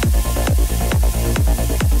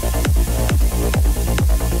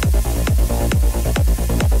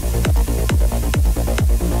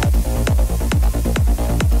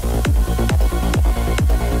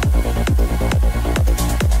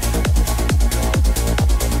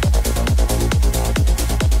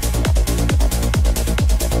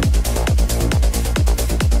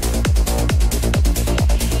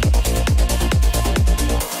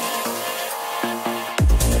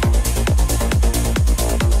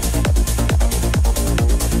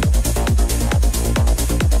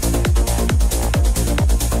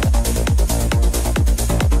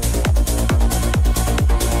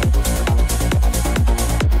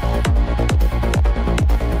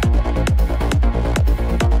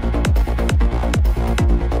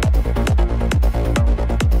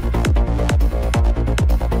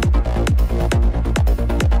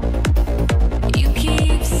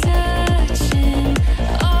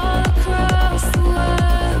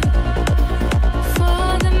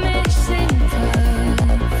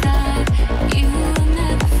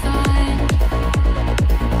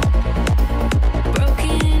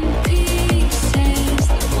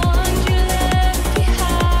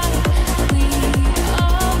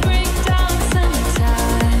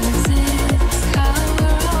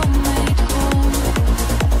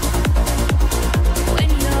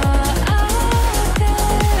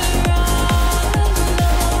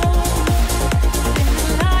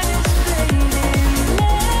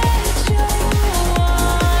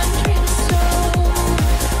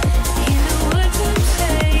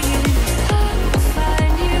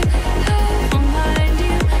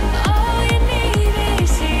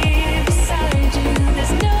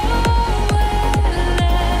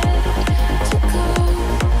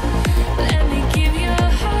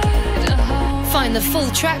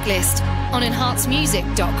 Tracklist on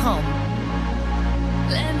enhancedmusic.com.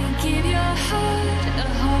 Let me give your heart a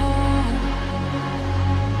home.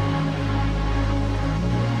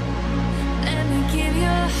 Let me give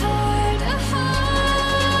your heart a home.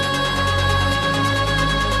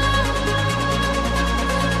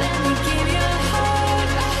 Let me give your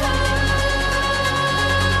heart a home. Let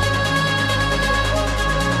me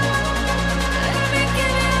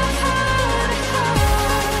give your heart a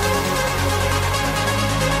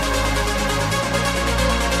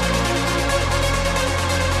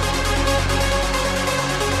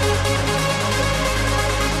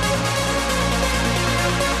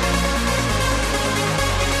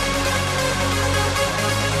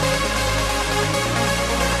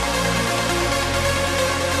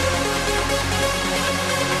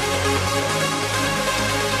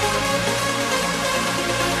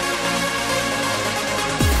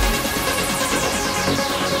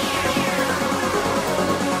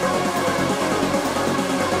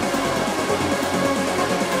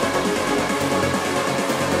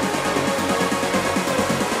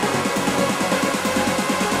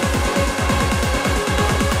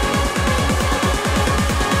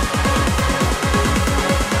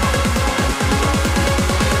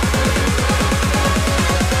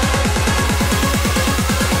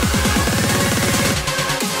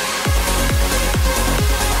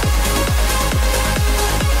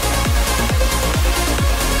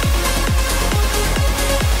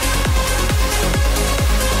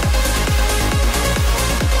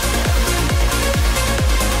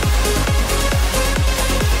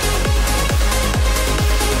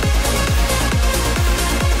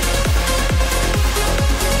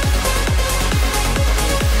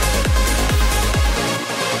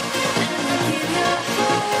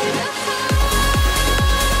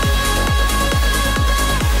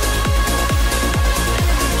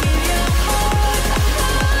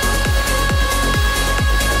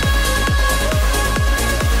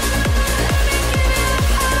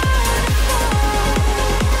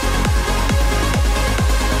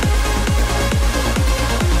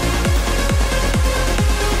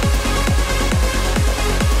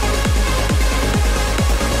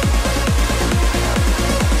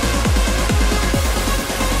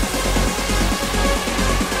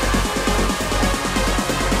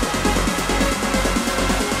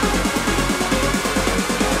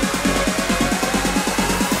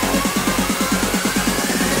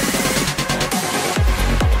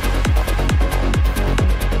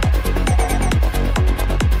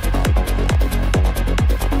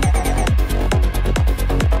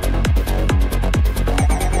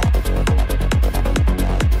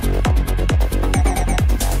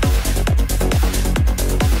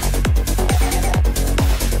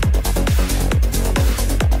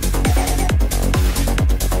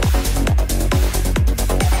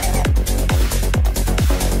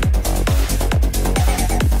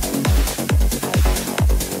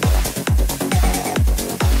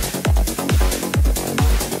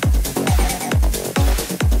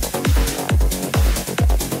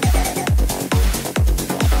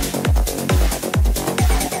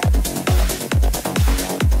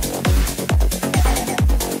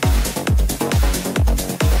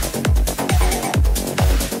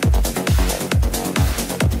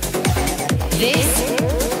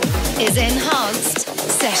is Enhanced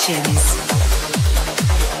Sessions.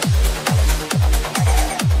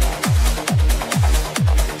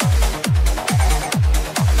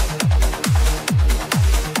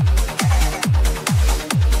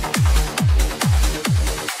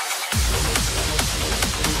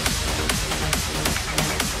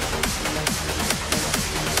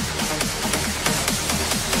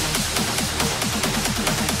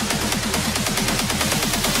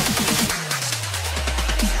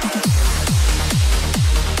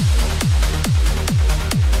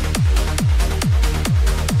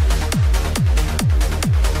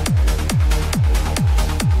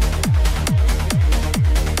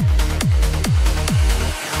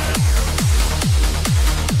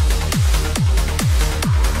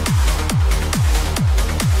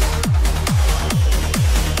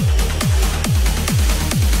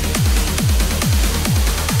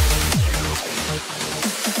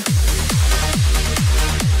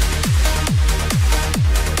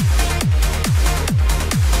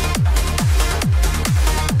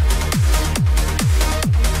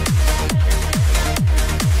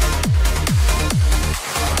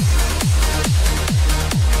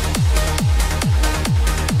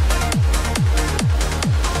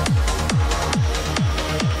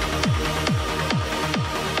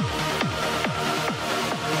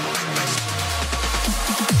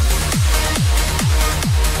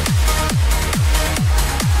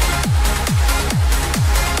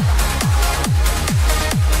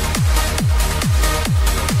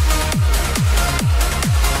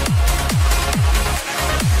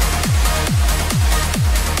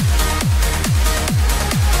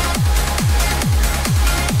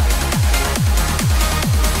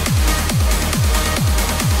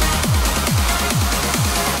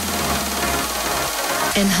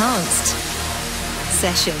 Enhanced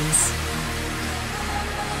Sessions.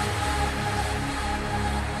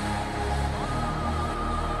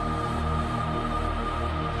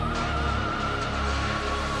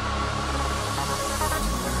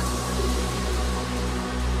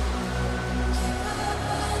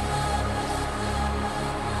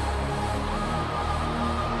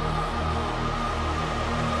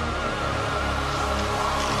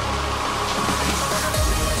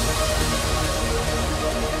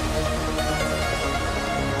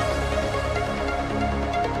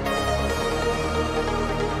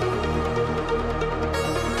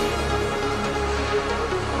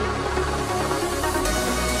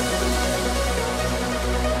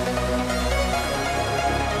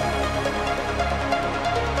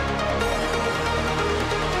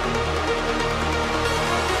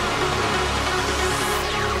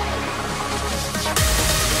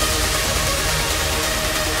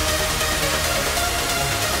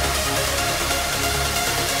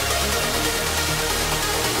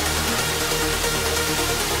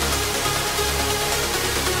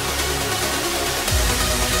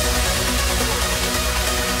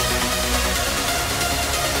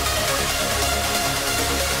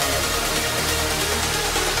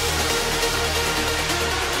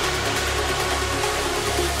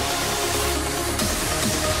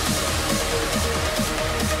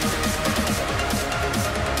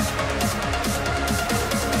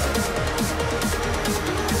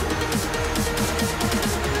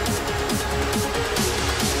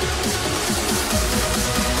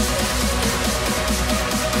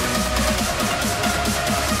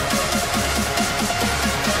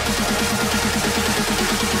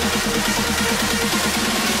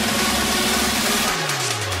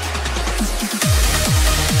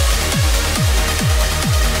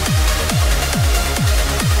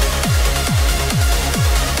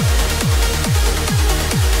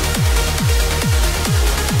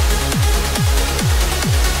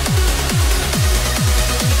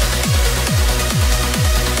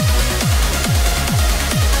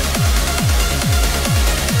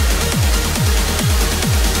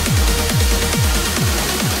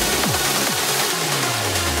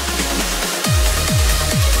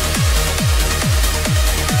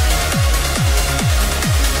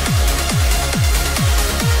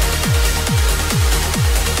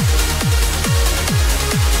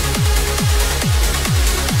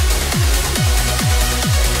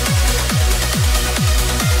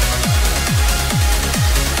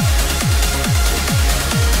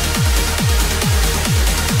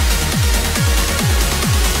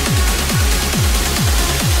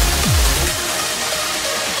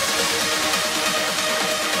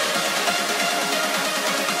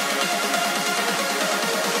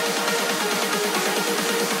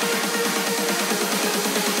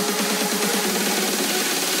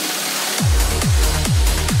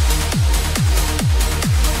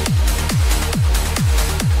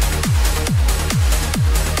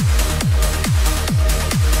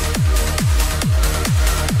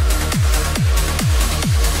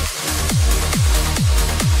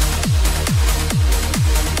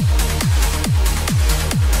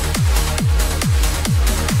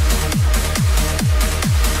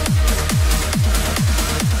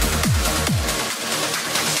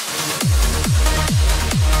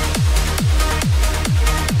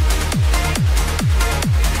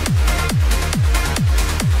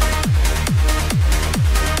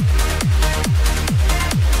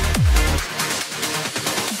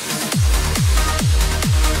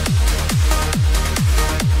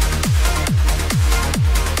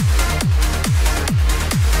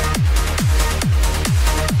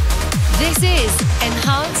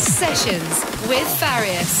 Sessions with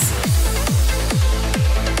Farius.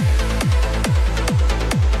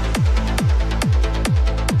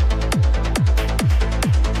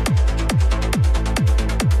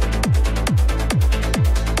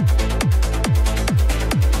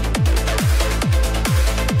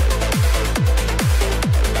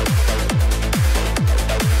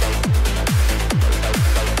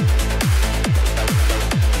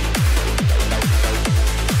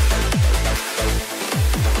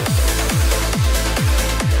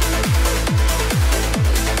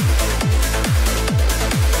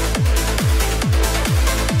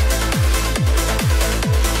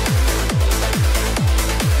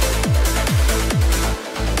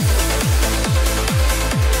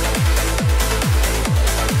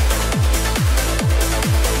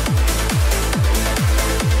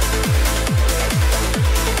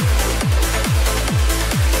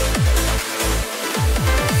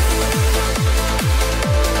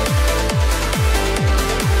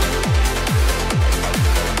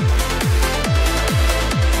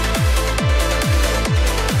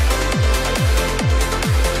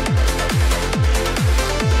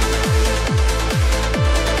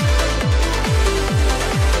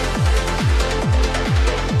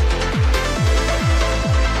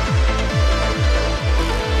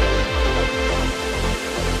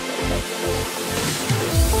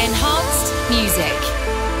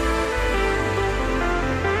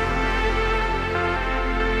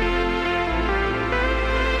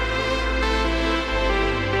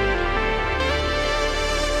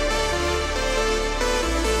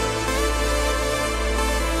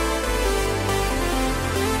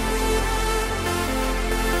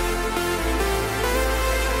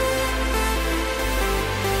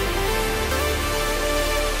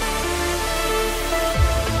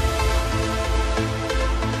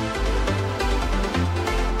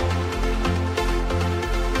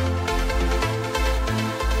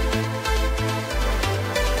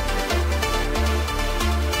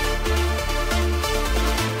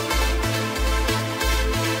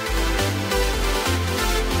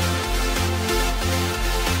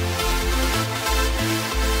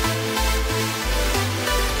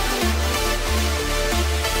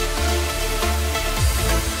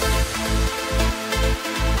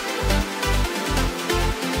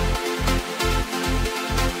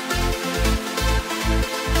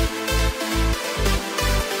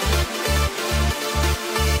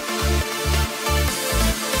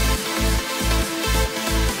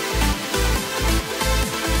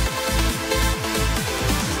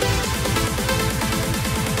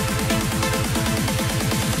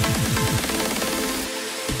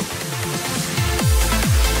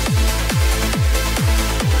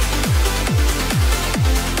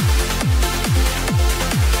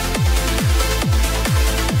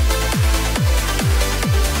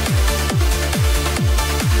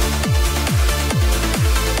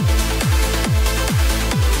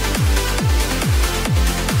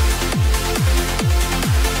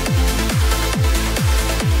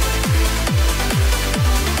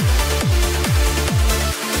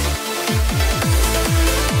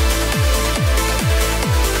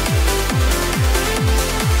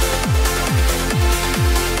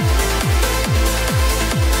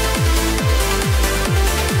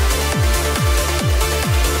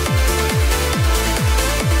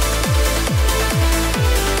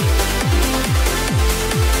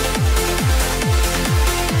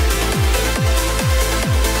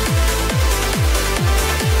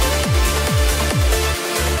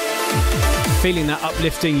 Feeling that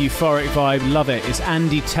uplifting, euphoric vibe, love it. It's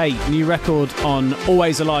Andy Tate, new record on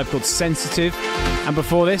Always Alive called Sensitive. And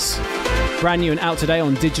before this, brand new and out today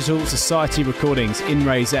on Digital Society Recordings, In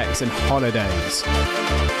Raise X and Holidays.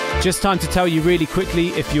 Just time to tell you really quickly,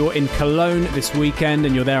 if you're in Cologne this weekend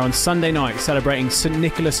and you're there on Sunday night celebrating St.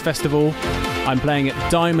 Nicholas Festival, I'm playing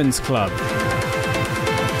at Diamonds Club.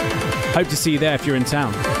 Hope to see you there if you're in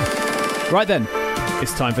town. Right then,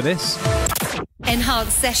 it's time for this.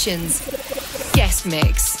 Enhanced Sessions Guest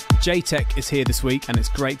Mix. Jaytech is here this week and it's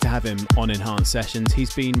great to have him on Enhanced Sessions.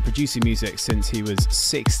 He's been producing music since he was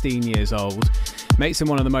 16 years old. Makes him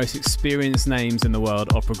one of the most experienced names in the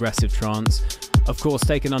world of progressive trance. Of course,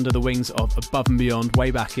 taken under the wings of Above and Beyond way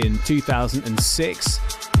back in 2006.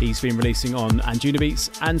 He's been releasing on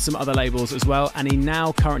Anjunabeats and some other labels as well, and he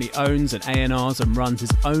now currently owns an A&Rs and runs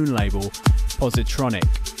his own label, Positronic.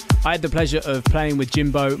 I had the pleasure of playing with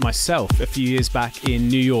Jimboh myself a few years back in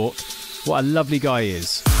New York. What a lovely guy he is.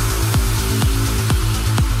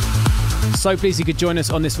 So pleased you could join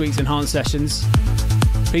us on this week's Enhanced Sessions.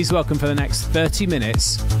 Please welcome for the next 30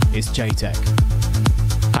 minutes is Jaytech.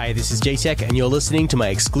 Hi, this is Jaytech, and you're listening to my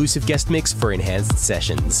exclusive guest mix for Enhanced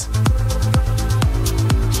Sessions.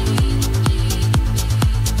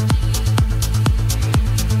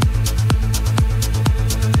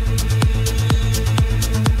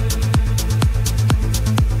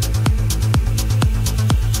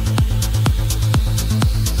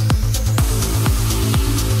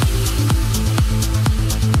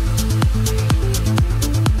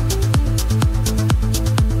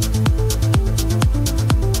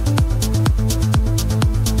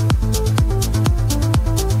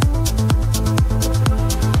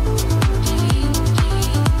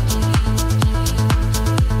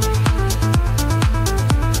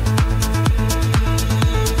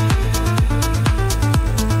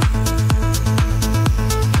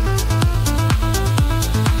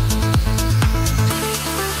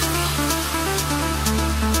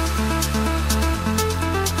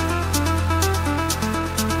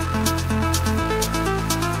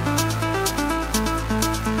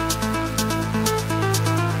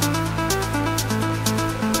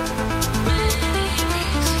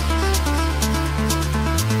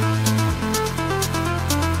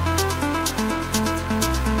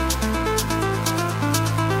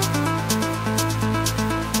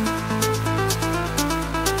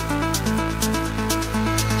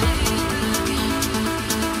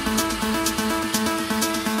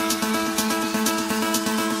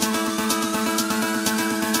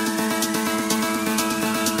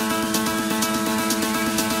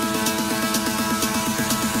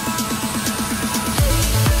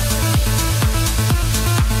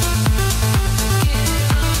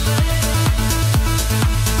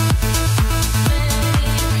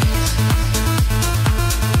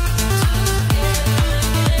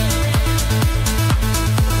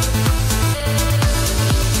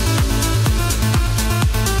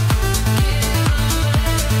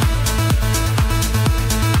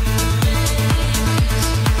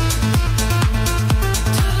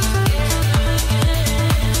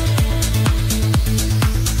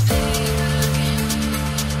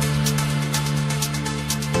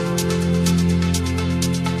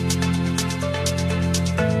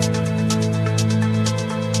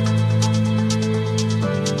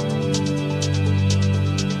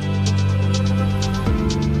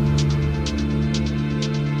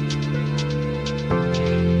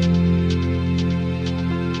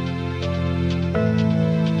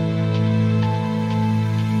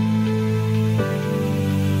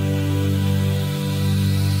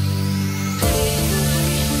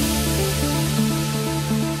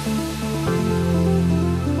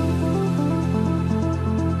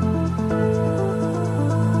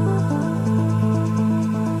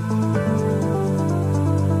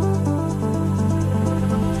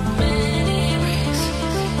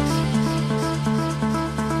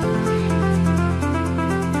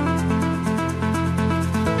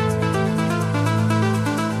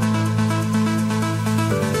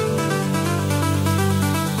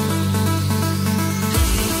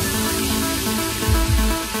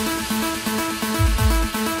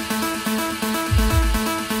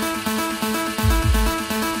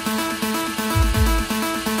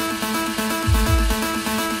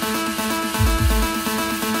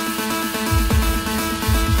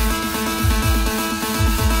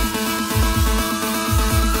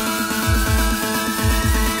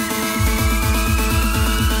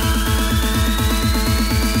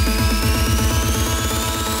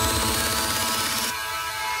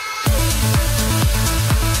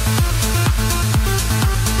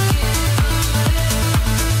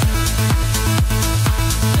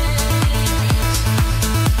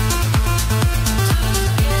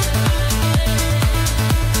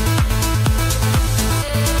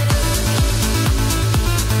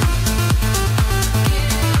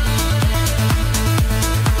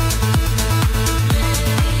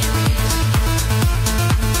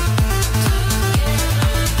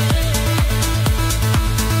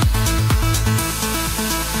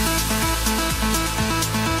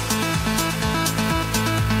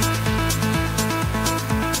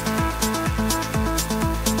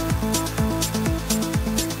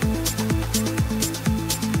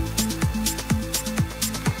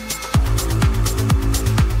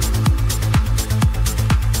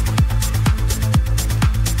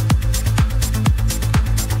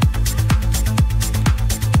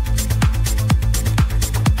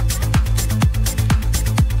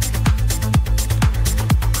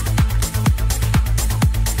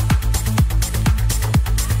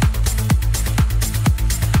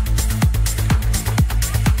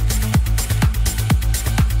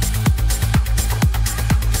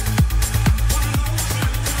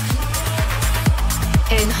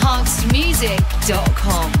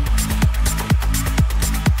 enhancedmusic.com.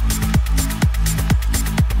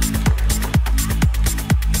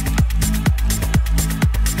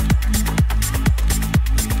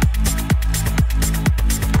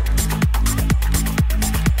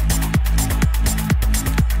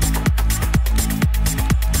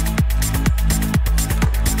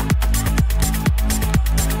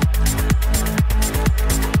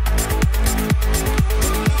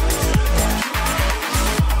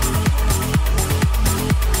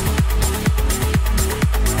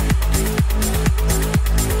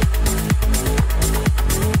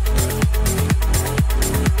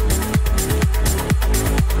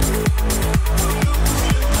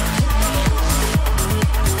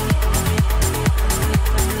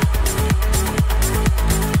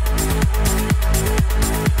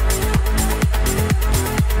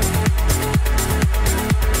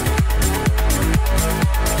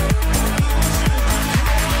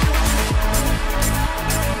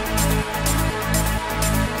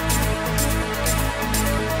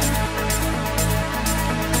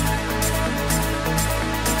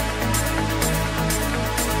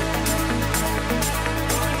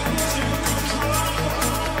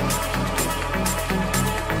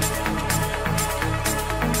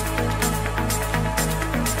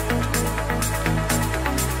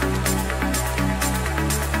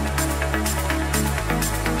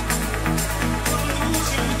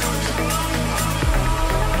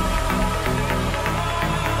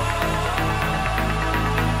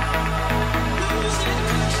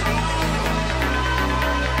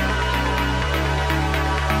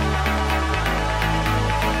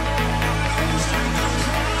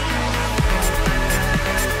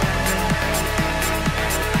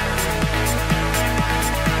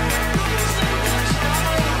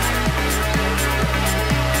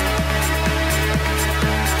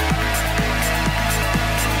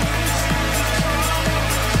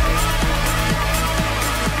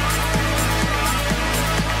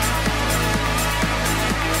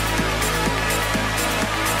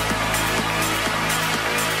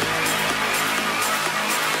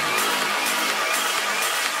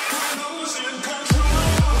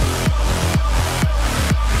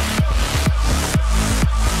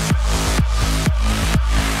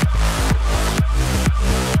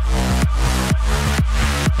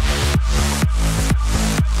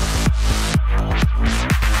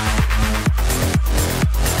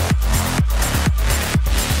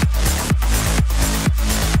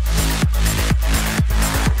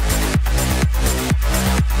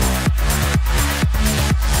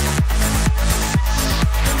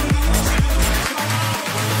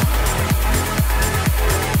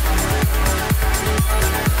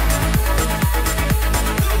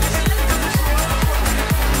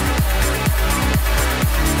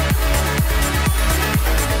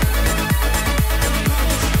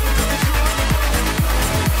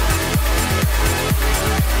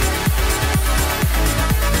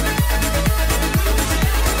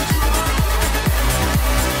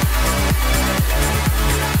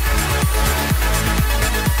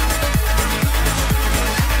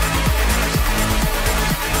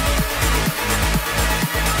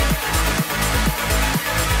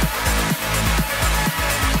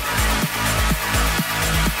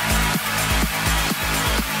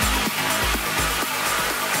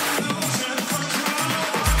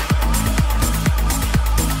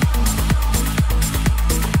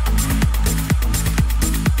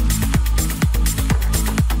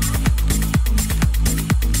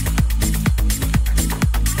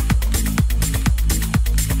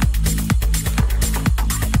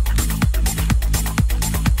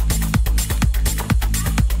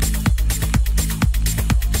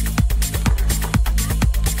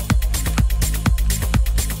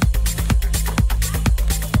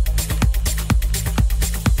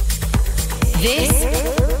 This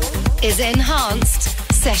is Enhanced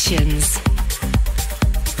Sessions.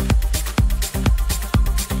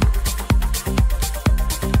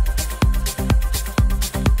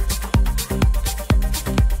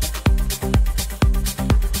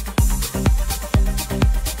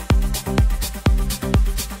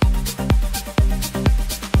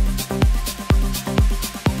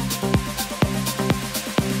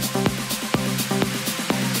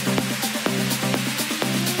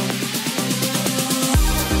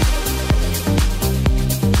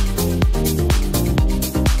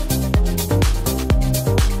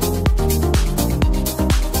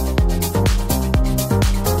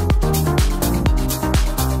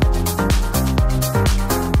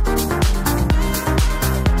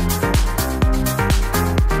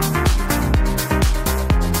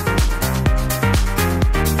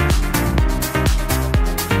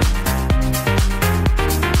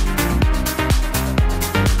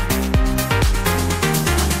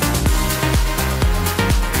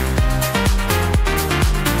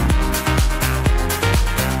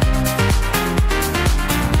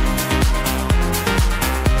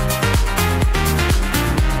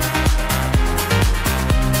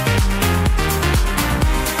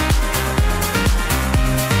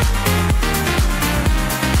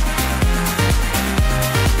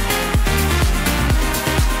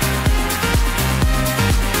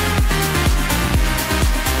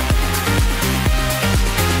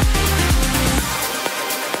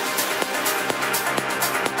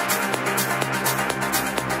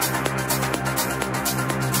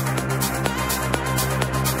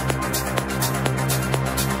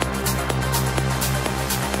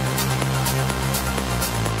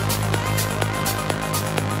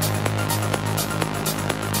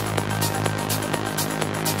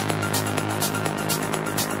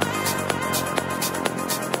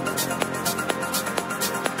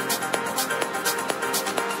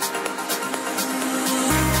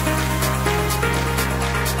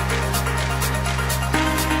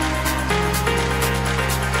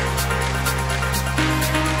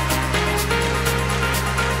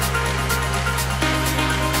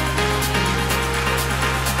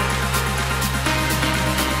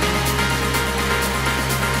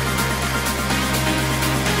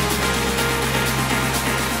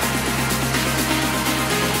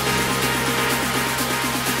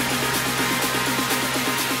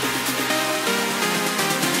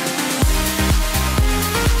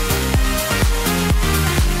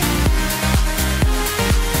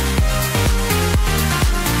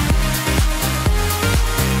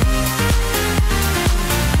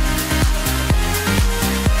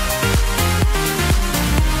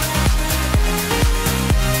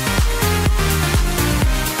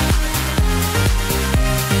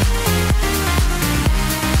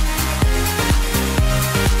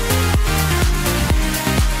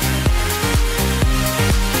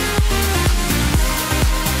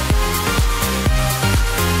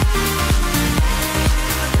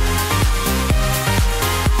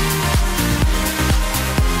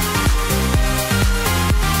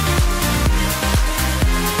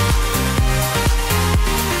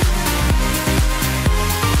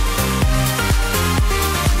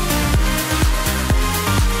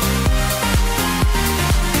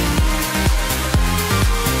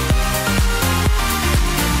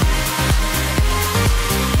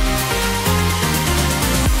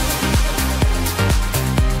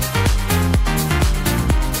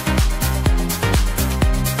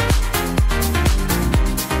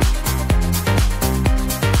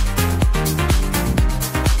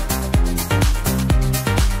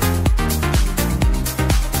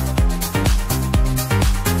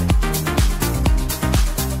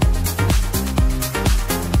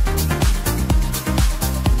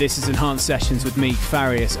 is Enhanced Sessions with me,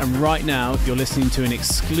 Farius, and right now you're listening to an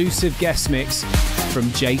exclusive guest mix from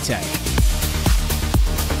Jaytech.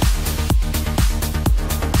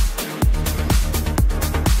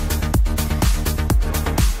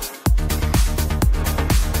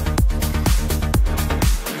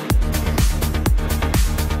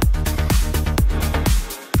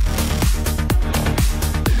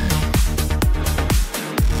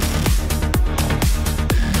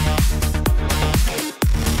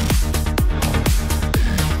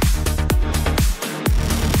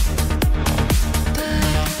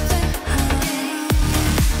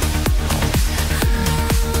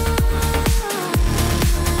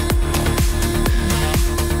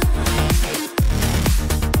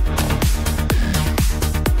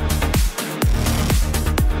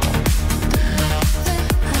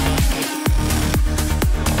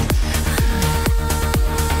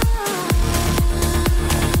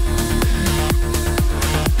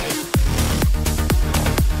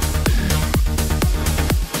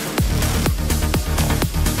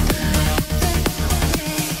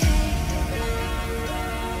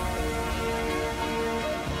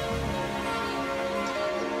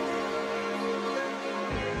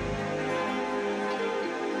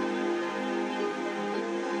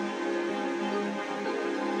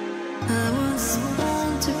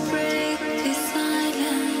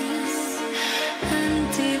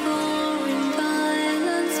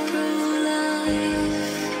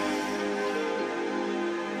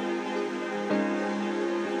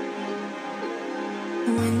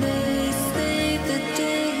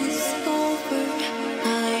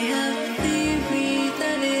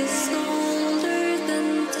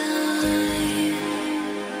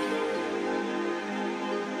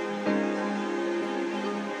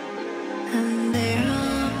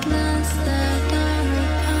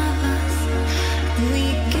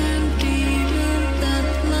 We can dream that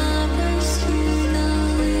lovers unite.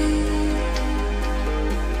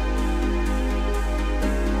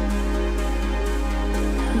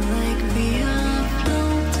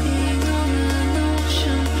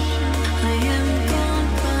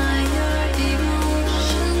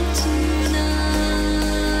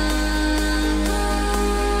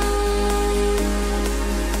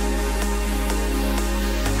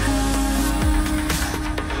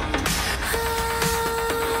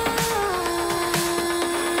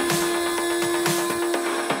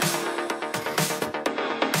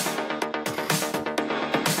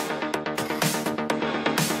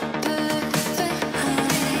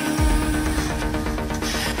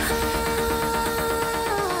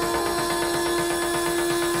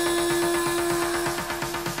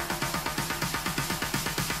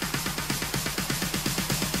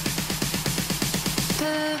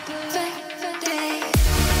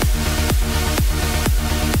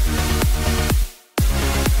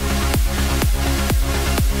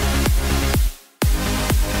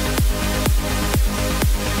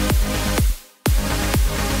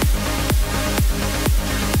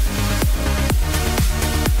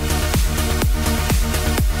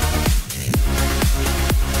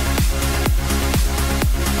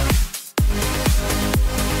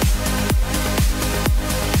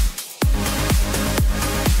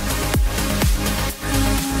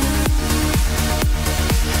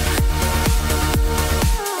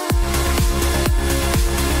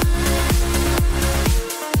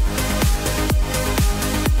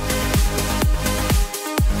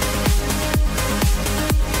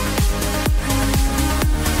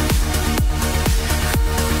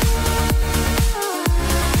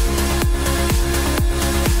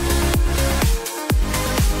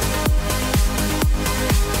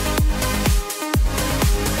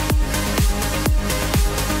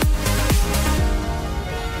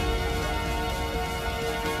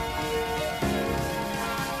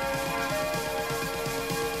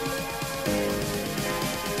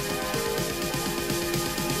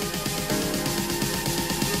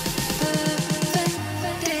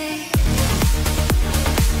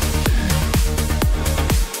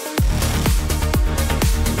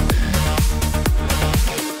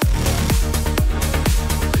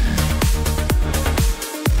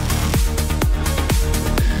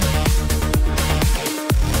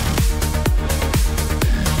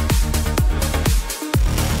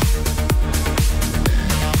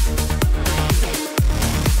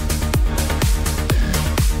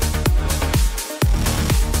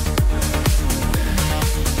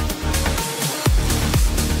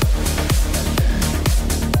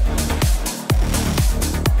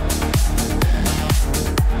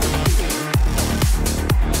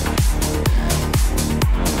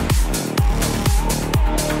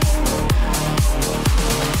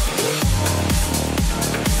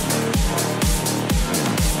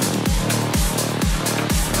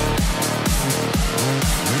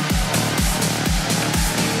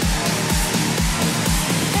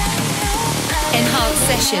 Enhanced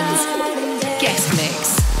Sessions guest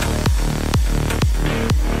mix.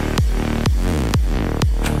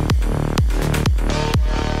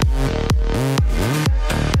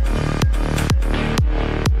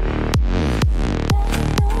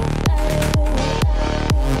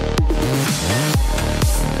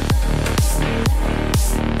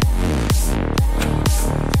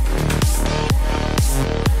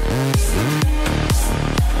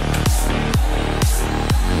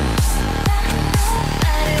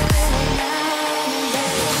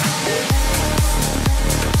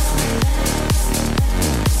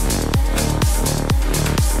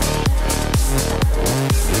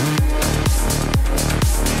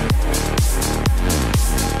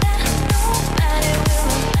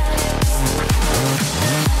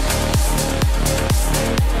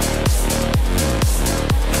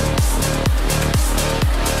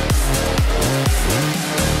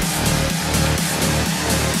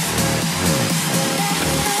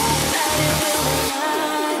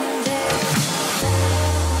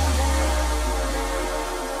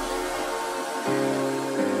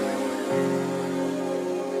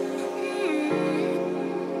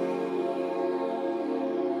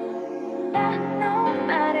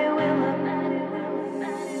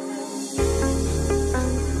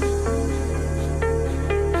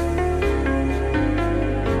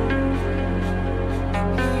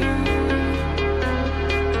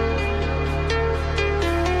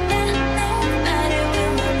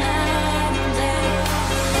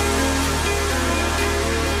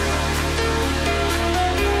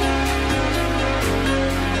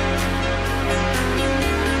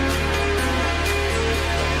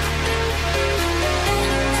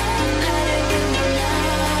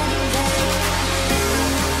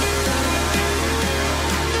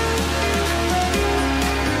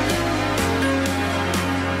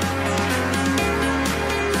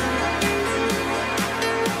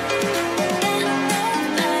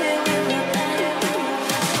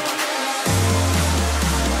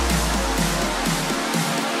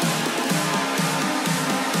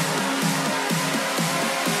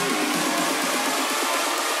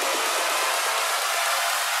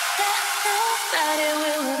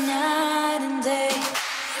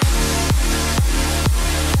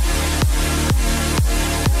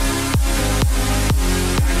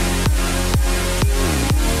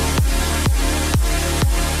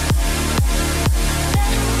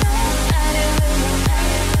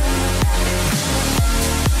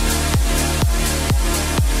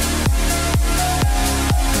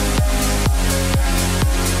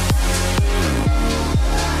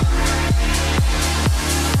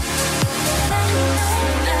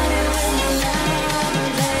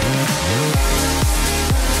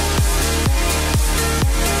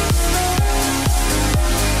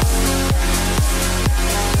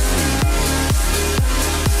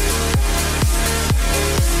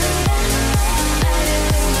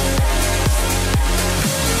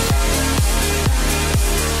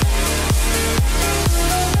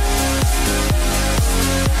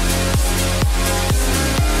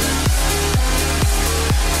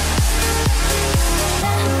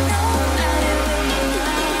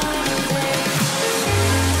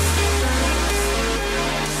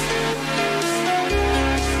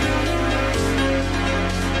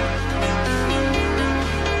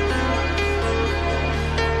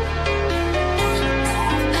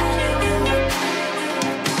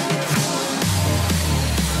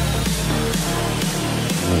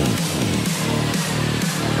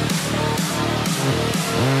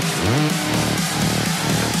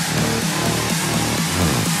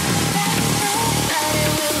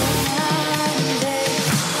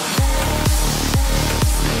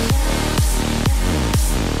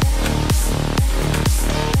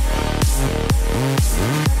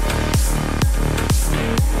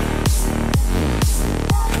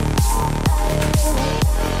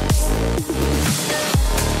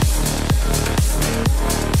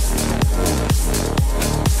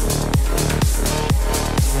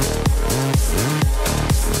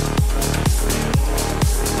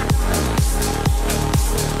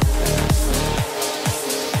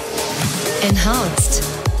 Enhanced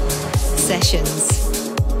Sessions.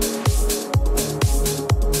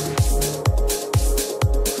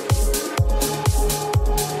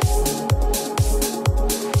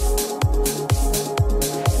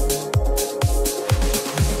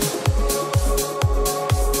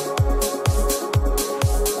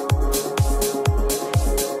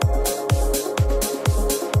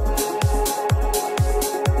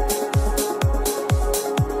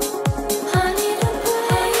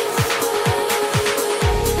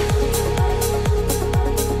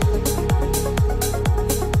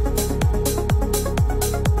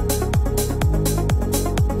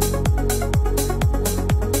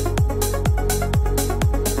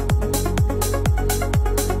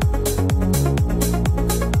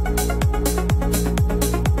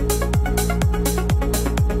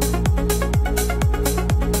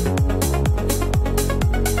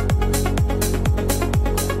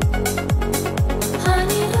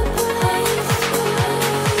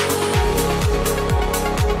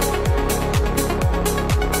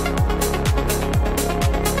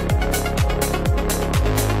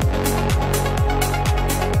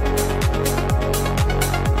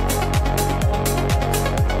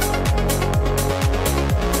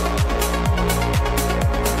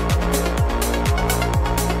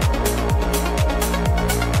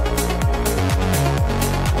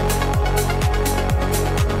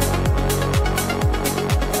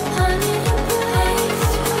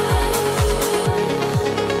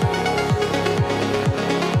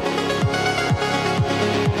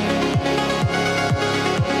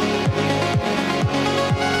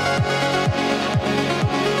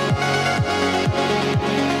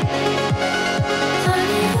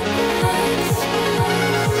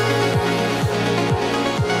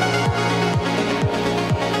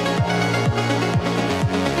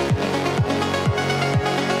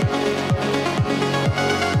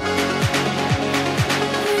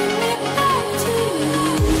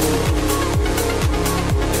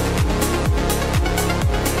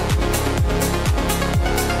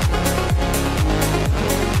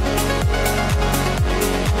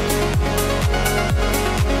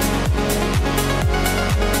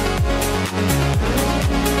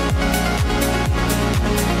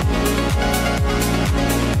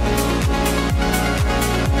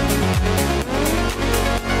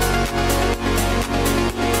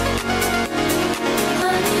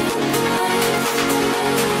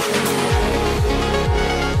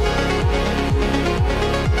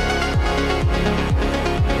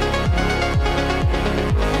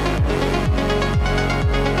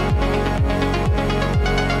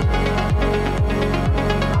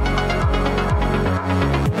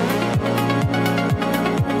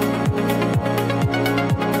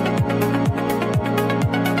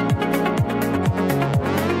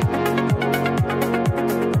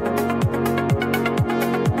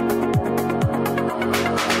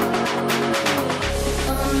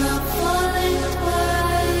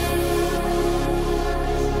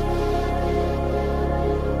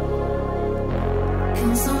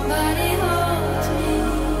 Can somebody hold me?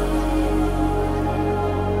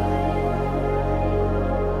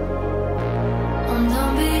 I'm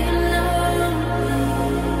done being lonely.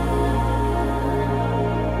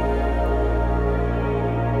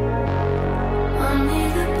 I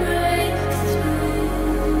need a breakthrough.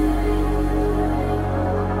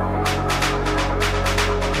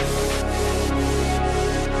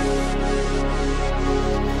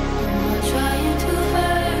 I'm not trying to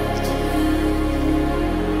hurt you.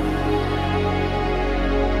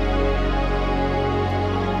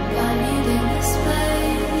 I need in this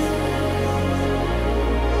place.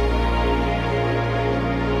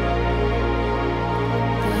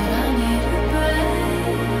 But I need a break.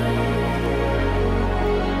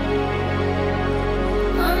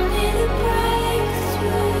 I need a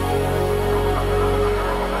breakthrough.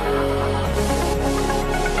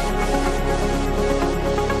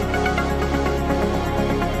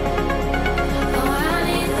 Oh, I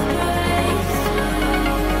need a breakthrough.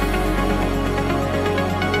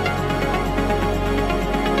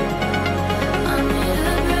 I need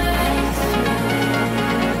a breakthrough.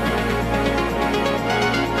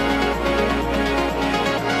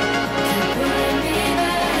 Keep pulling me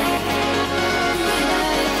back,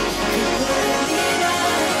 keep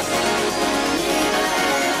pulling me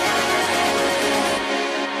back,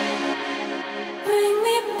 bring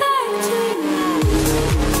me back to you.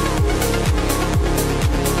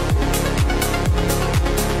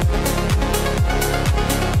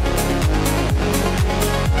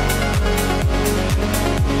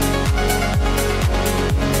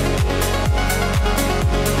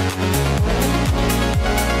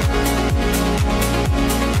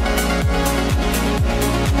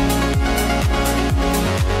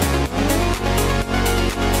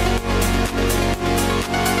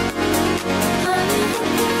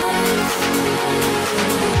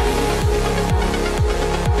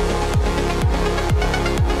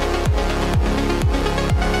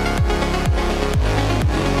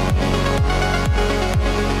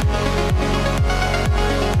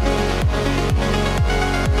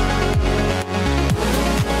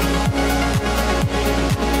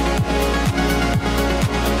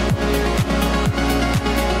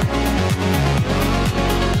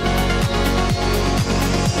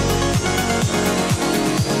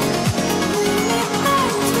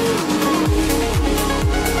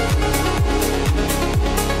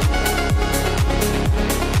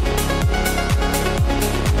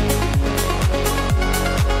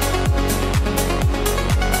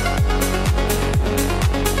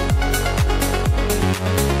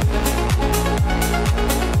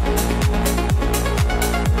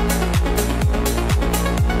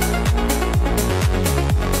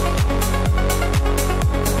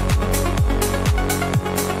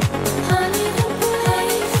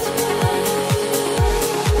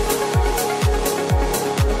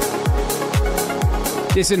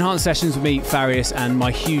 This Enhanced Sessions with me, Farius, and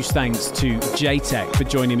my huge thanks to Jaytech for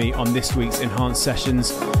joining me on this week's Enhanced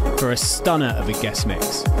Sessions for a stunner of a guest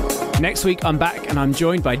mix. Next week, I'm back and I'm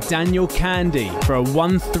joined by Daniel Candy for a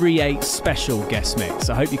 138 special guest mix.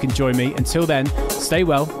 I hope you can join me. Until then, stay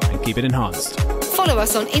well and keep it enhanced. Follow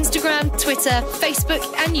us on Instagram, Twitter, Facebook,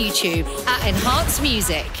 and YouTube at Enhanced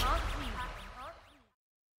Music.